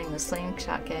of playing the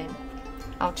slingshot game.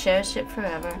 I'll cherish it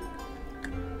forever.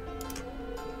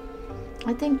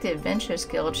 I think the Adventurers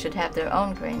Guild should have their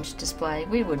own Grange display.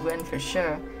 We would win for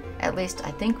sure. At least I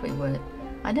think we would.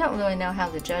 I don't really know how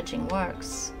the judging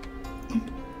works.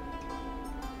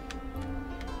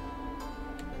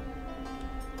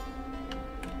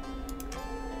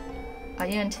 Are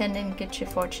you intending to get your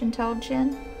fortune told,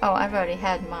 Jen? Oh, I've already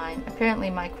had mine. Apparently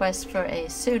my quest for a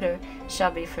suitor shall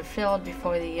be fulfilled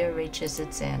before the year reaches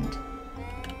its end.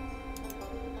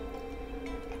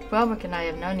 Welbrook and I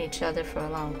have known each other for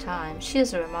a long time. She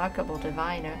is a remarkable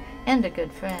diviner and a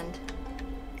good friend.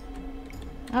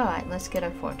 Alright, let's get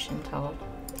our fortune told.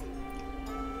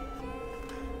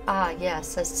 Ah,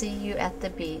 yes, I see you at the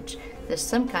beach. There's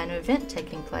some kind of event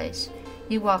taking place.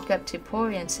 You walk up to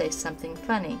Pori and say something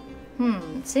funny.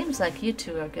 Seems like you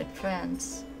two are good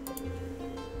friends.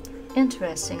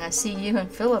 Interesting. I see you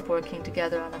and Philip working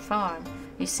together on a farm.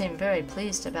 You seem very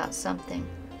pleased about something.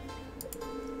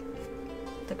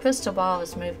 The crystal ball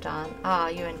has moved on. Ah,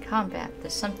 you're in combat.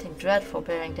 There's something dreadful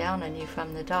bearing down on you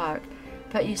from the dark,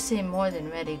 but you seem more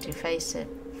than ready to face it.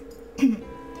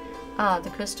 Ah, the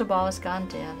crystal ball has gone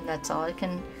dim. That's all I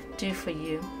can do for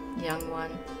you, young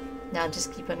one. Now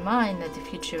just keep in mind that the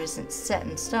future isn't set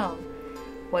in stone.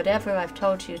 Whatever I've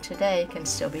told you today can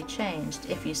still be changed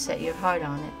if you set your heart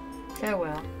on it.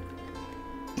 Farewell.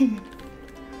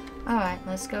 Alright,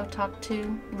 let's go talk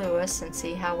to Lewis and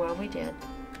see how well we did.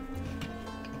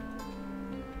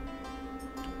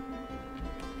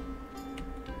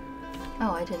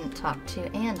 Oh, I didn't talk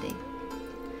to Andy.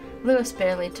 Lewis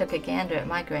barely took a gander at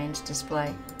my Grange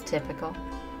display. Typical.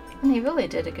 And he really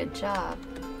did a good job.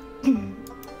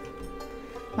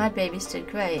 My babies did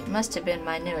great. Must have been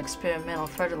my new experimental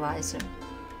fertilizer.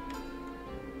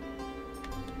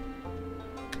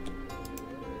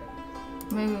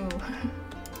 Moo.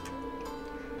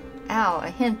 Ow, a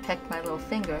hen pecked my little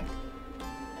finger.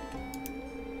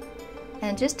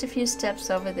 And just a few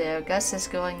steps over there, Gus is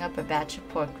going up a batch of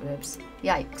pork ribs.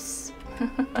 Yikes.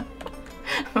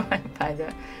 Right by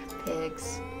the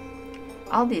pigs.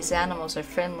 All these animals are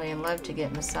friendly and love to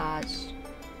get massaged.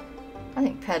 I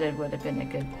think petted would have been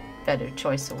a better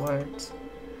choice of words.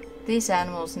 These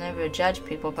animals never judge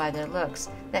people by their looks.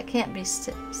 That can't be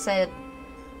said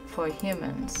for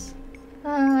humans.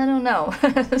 I don't know.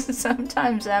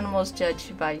 Sometimes animals judge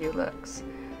you by your looks.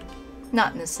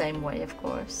 Not in the same way, of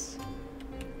course.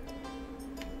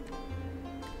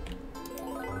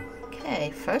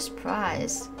 Okay, first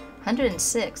prize.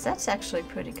 106. That's actually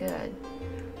pretty good.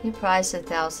 You prize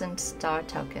 1,000 star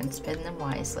tokens. Spend them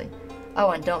wisely.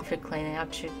 Oh, and don't forget cleaning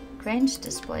out your Grange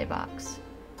display box.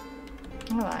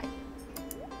 Alright.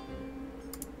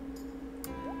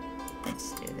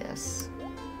 Let's do this.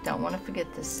 Don't want to forget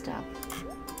this stuff.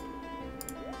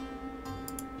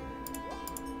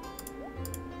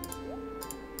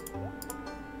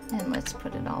 And let's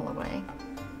put it all away.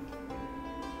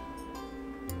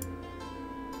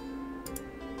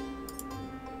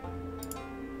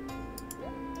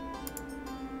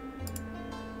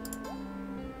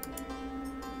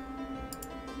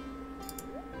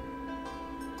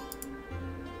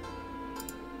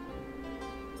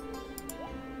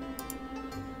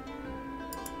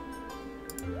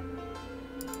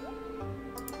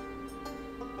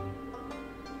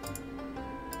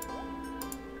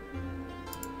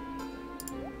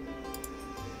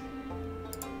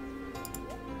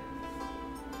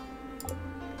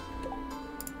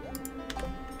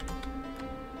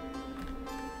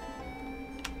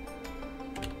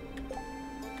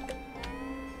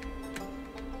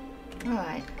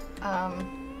 Alright,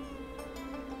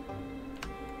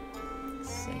 let's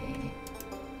see.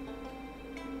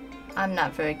 I'm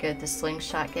not very good at the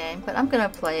slingshot game, but I'm gonna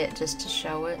play it just to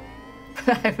show it.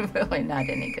 But I'm really not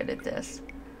any good at this.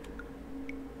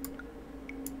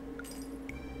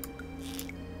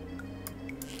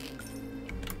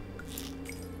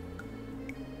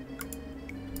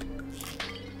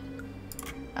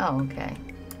 Oh, okay.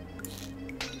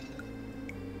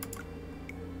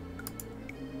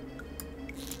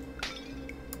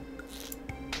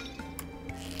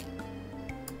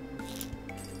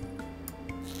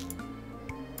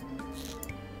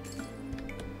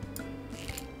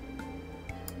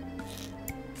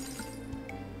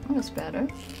 That was better.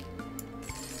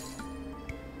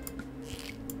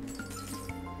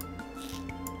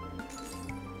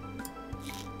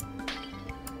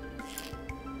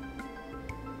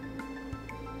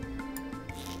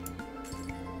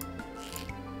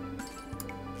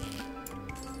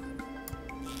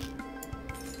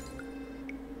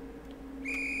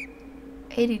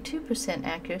 %82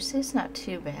 accuracy is not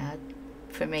too bad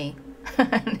for me.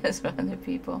 As for other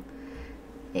people.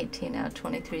 18 out of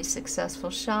 23 successful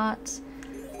shots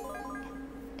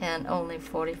and only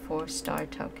 44 star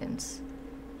tokens.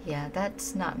 Yeah,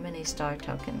 that's not many star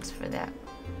tokens for that.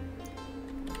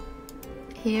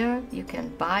 Here you can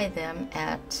buy them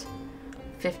at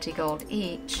 50 gold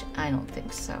each. I don't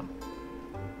think so.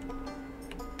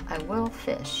 I will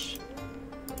fish.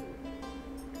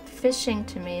 Fishing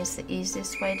to me is the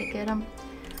easiest way to get them.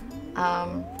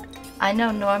 I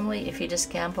know normally if you just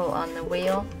gamble on the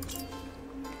wheel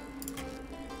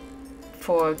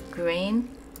for green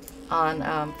on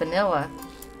vanilla,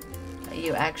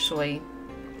 you actually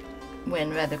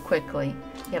win rather quickly.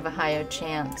 You have a higher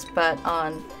chance, but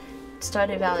on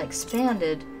Stardew Valley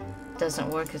Expanded, it doesn't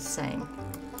work the same.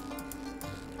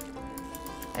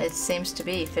 It seems to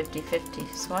be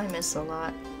 50-50, so I miss a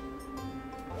lot.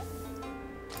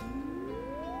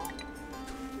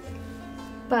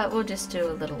 But we'll just do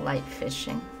a little light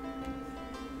fishing.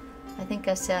 I think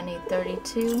I said I need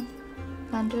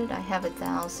 3,200. I have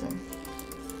 1,000.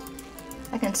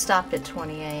 I can stop at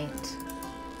 28.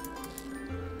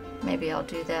 Maybe I'll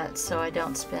do that so I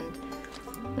don't spend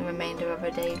the remainder of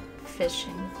a day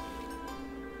fishing.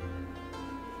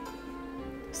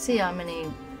 See how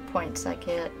many points I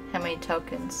get, how many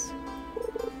tokens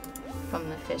from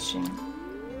the fishing.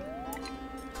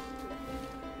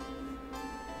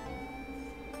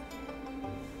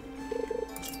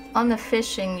 On the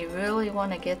fishing, you really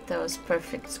want to get those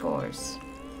perfect scores.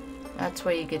 That's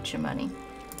where you get your money.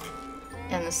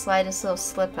 And the slightest little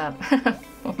slip up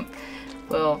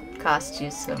will cost you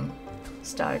some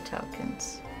star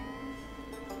tokens.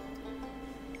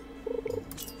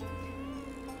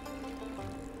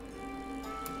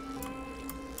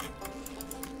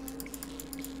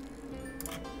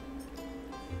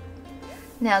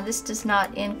 Now this does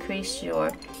not increase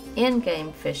your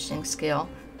in-game fishing skill,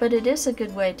 but it is a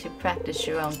good way to practice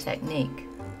your own technique.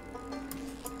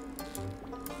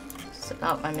 So,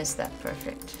 oh, I missed that.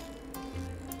 Perfect.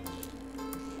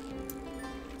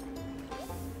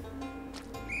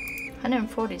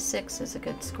 $146 is a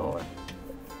good score.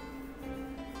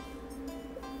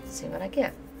 Let's see what I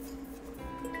get.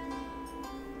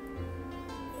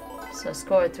 So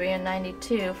score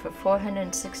 392 for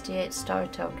 468 star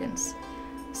tokens.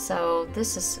 So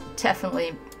this is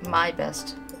definitely my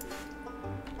best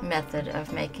method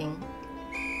of making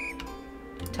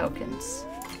tokens.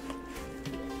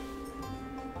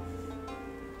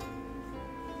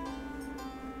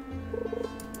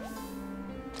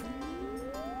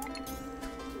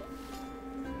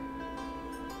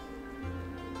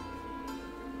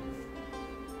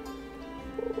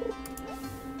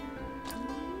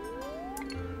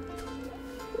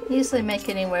 Usually make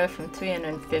anywhere from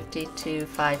 350 to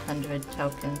 500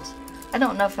 tokens. I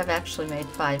don't know if I've actually made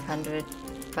 500,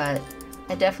 but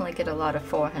I definitely get a lot of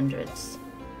 400s.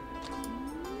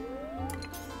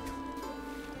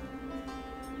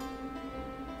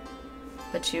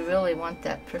 But you really want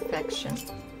that perfection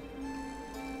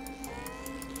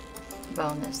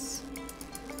bonus.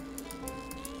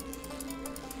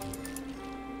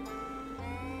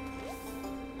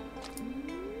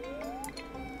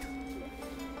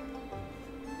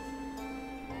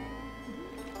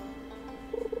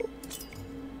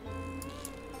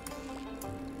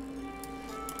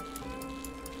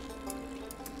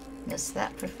 Miss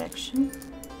that perfection.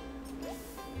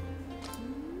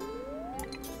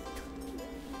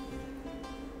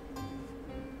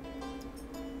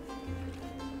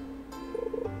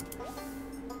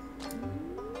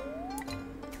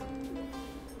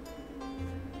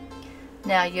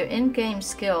 Now your in-game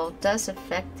skill does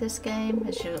affect this game,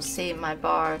 as you'll see in my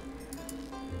bar.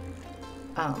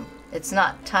 It's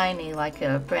not tiny like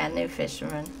a brand new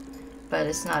fisherman, but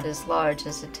it's not as large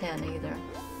as a 10 either.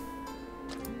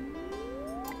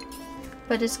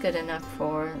 But it's good enough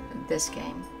for this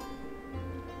game.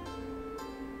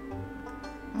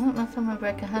 I don't know if I'm gonna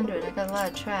break 100. I got a lot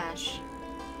of trash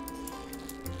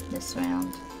this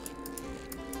round.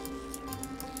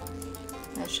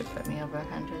 That should put me over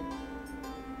 100.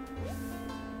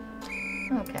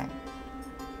 Okay.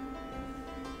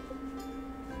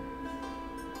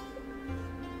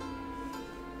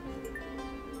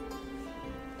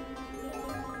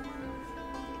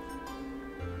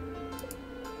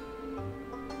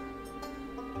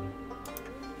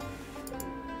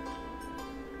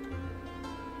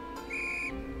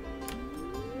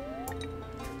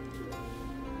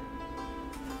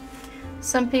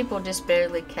 Some people just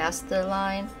barely cast their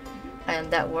line, and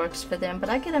that works for them, but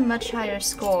I get a much higher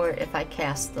score if I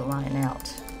cast the line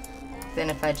out than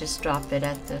if I just drop it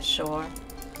at the shore.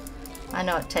 I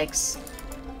know it takes,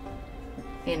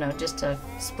 you know, just a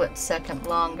split second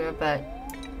longer, but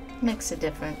it makes a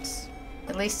difference.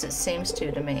 At least it seems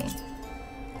to me.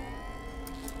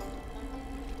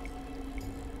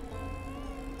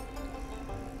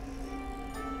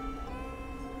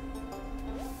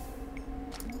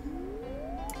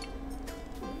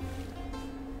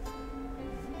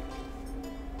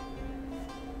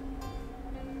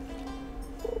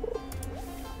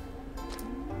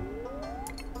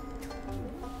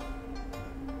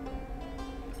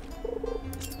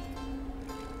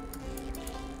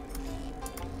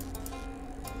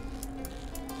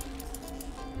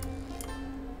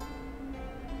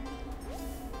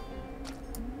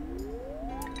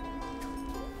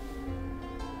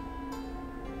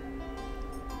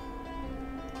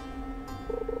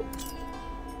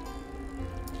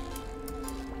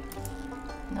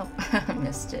 Nope, I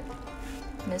missed it.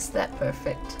 Missed that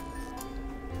perfect.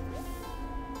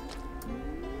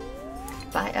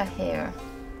 By a hair.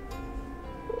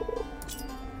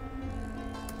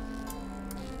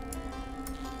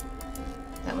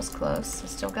 That was close. I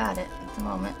still got it at the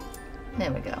moment.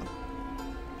 There we go.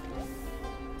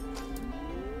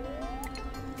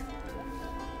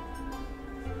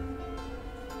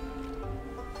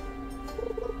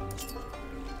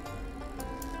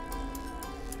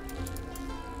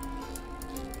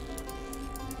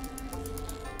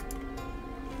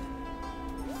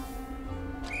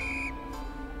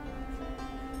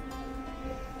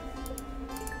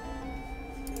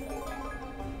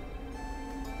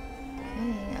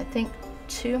 I think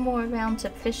 2 more rounds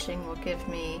of fishing will give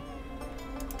me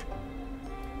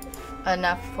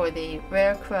enough for the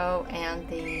rare crow and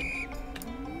the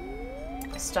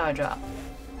star drop,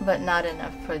 but not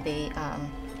enough for the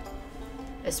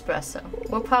espresso.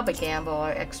 We'll probably gamble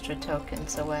our extra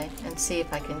tokens away and see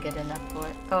if I can get enough for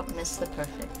it. Oh, missed the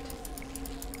perfect.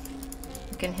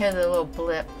 can hear the little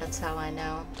blip, that's how I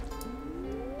know.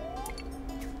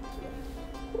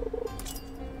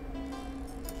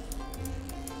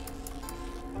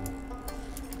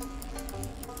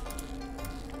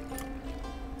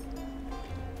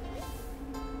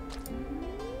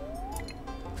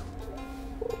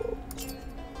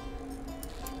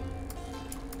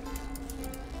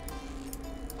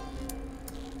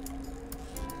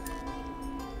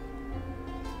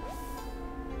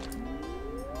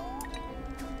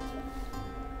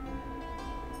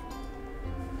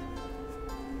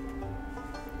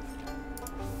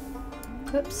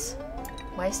 Oops,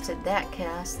 wasted that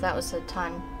cast. That was a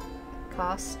time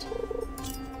cost.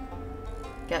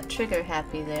 Got trigger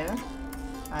happy there.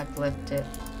 I blipped it.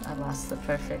 I lost the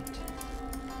perfect.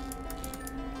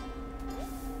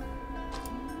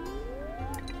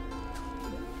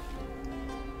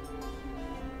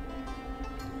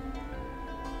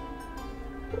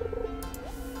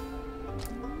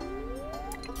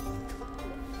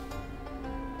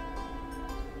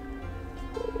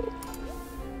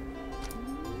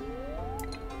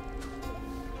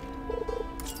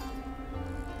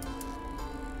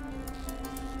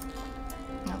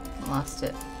 Lost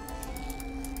it.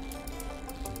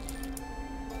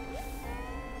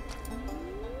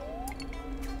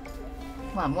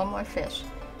 Come on, one more fish.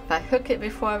 If I hook it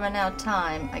before I run out of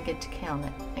time, I get to count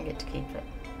it. I get to keep it.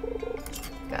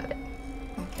 Got it.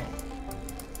 Okay.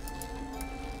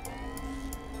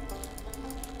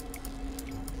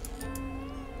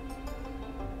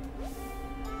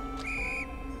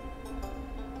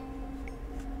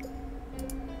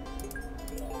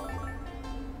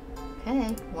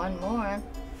 Okay, one more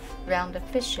round of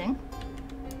fishing.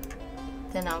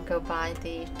 Then I'll go buy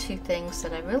the 2 things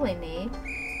that I really need,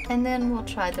 and then we'll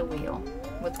try the wheel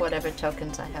with whatever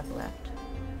tokens I have left.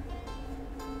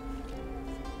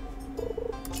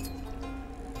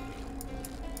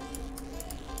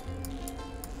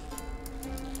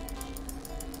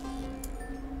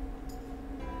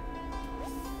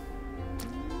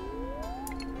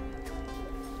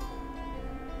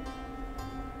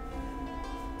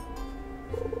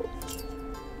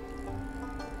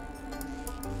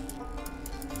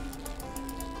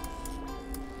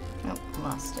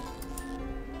 Lost it.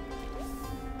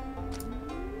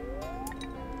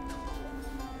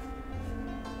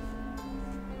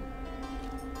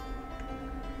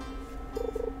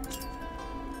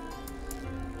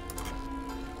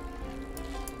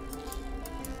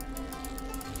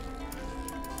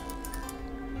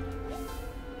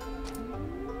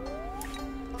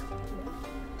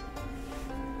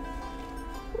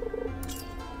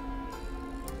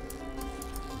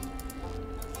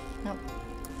 Nope.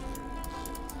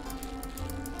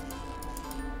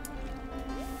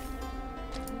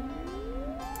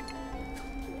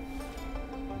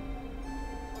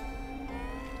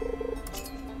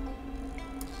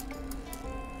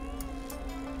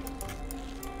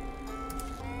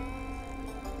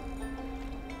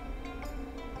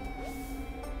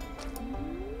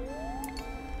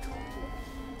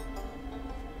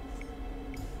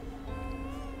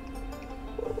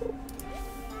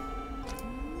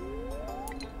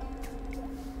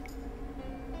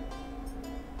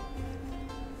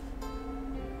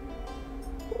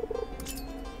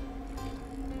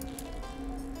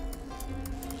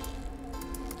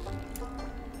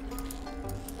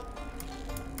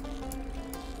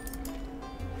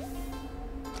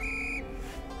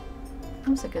 That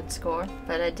was a good score,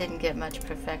 but I didn't get much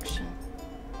perfection.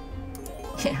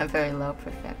 Yeah, very low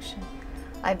perfection.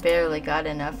 I barely got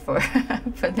enough for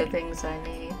for the things I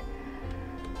need.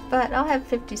 But I'll have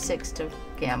 56 to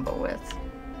gamble with.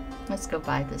 Let's go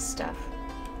buy this stuff.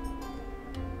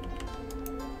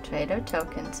 Trade our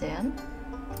tokens in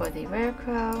for the Rare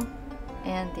Crow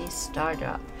and the Star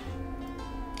Drop.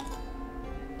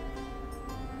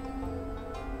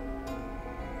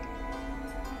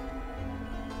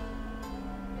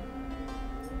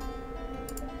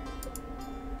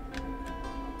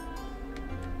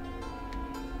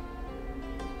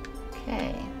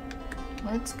 Okay,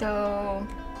 let's go.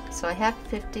 So I have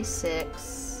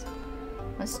 56.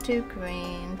 Let's do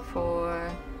green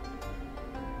for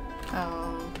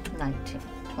 19,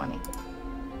 20.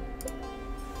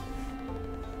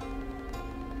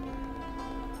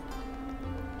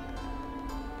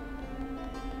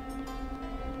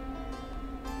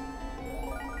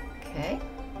 Okay.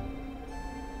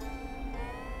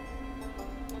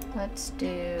 Let's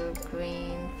do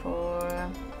green for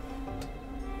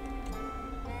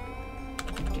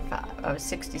 55, oh,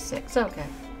 66, okay.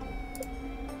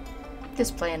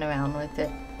 Just playing around with it.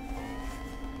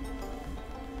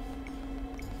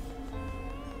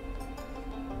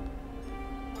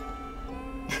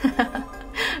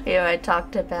 Here I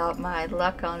talked about my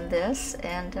luck on this,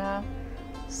 and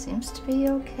seems to be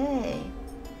okay.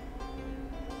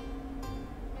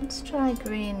 Let's try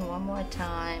green one more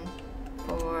time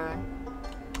for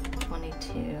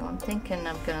 22. I'm thinking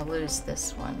I'm gonna lose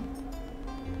this one.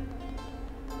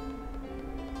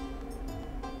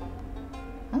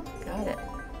 Oh, got it.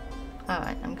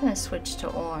 Alright, I'm gonna switch to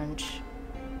orange.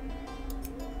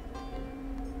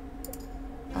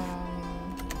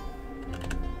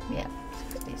 Yeah,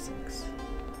 66.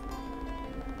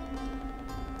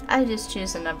 I just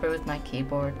choose a number with my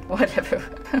keyboard, whatever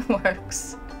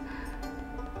works.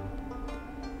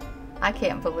 I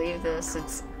can't believe this,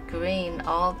 it's green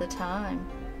all the time.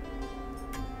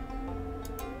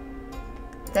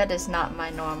 That is not my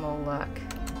normal luck.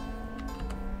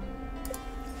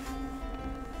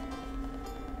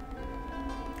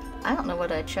 I don't know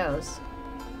what I chose.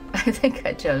 I think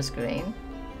I chose green.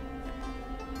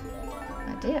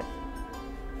 I did.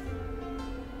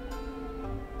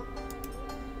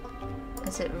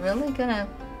 Is it really gonna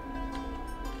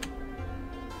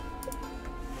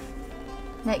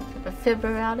make a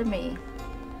fibber out of me?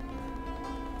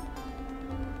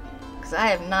 Because I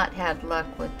have not had luck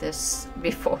with this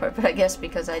before, but I guess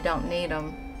because I don't need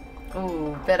them.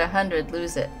 Ooh, bet 100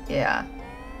 lose it. Yeah.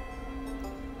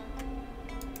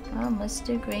 Let's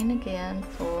do green again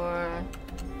for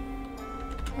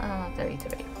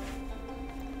 33.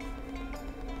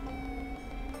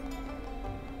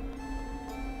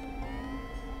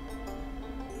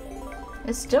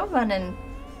 It's still running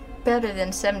better than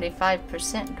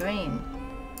 75% green.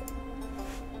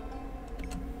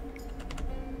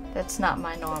 That's not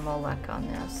my normal luck on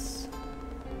this.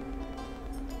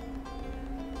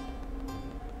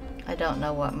 I don't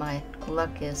know what my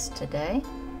luck is today.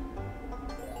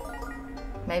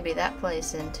 Maybe that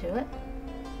plays into it.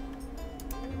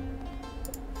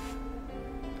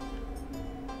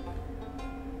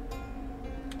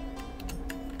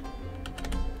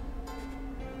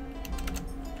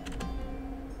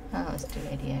 Oh, let's do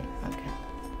 88. Okay.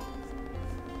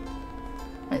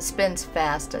 When it spins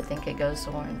fast, I think it goes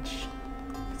orange.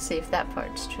 Let's see if that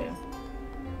part's true.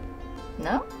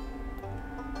 No?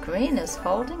 Green is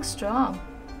holding strong.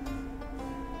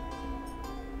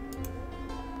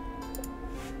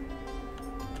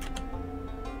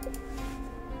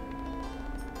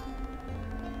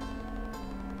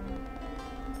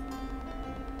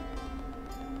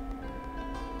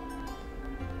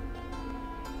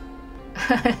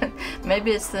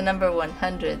 Maybe it's the number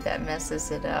 100 that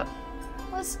messes it up.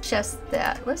 Let's test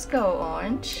that. Let's go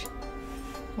orange.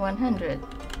 100.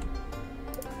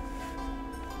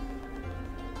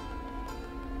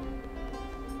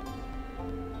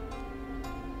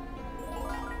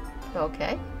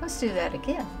 Okay, let's do that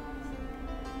again.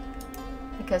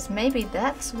 Because maybe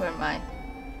that's where my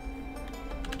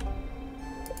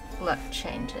luck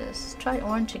changes. Try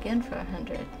orange again for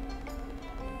 100.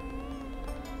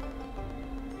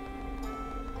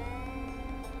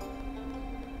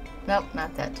 Nope,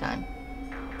 not that time.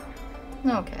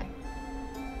 Okay.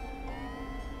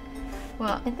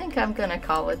 Well, I think I'm gonna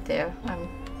call it there. I'm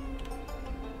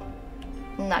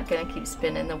not gonna keep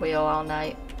spinning the wheel all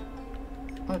night.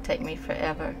 It'll take me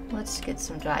forever. Let's get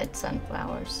some dried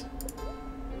sunflowers.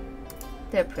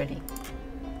 They're pretty.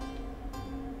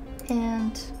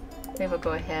 And we will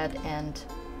go ahead and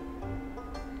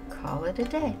call it a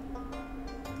day.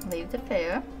 Leave the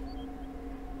fair.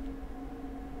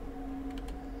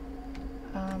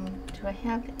 Do I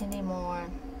have any more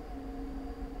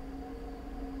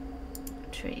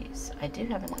trees? I do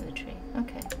have another tree.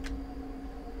 Okay.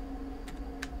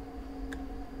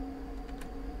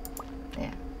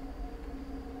 There.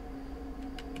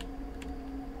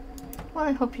 Well,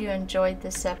 I hope you enjoyed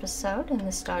this episode in the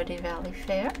Stardew Valley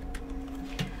Fair.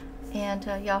 And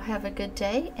y'all have a good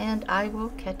day, and I will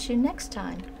catch you next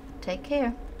time. Take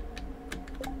care.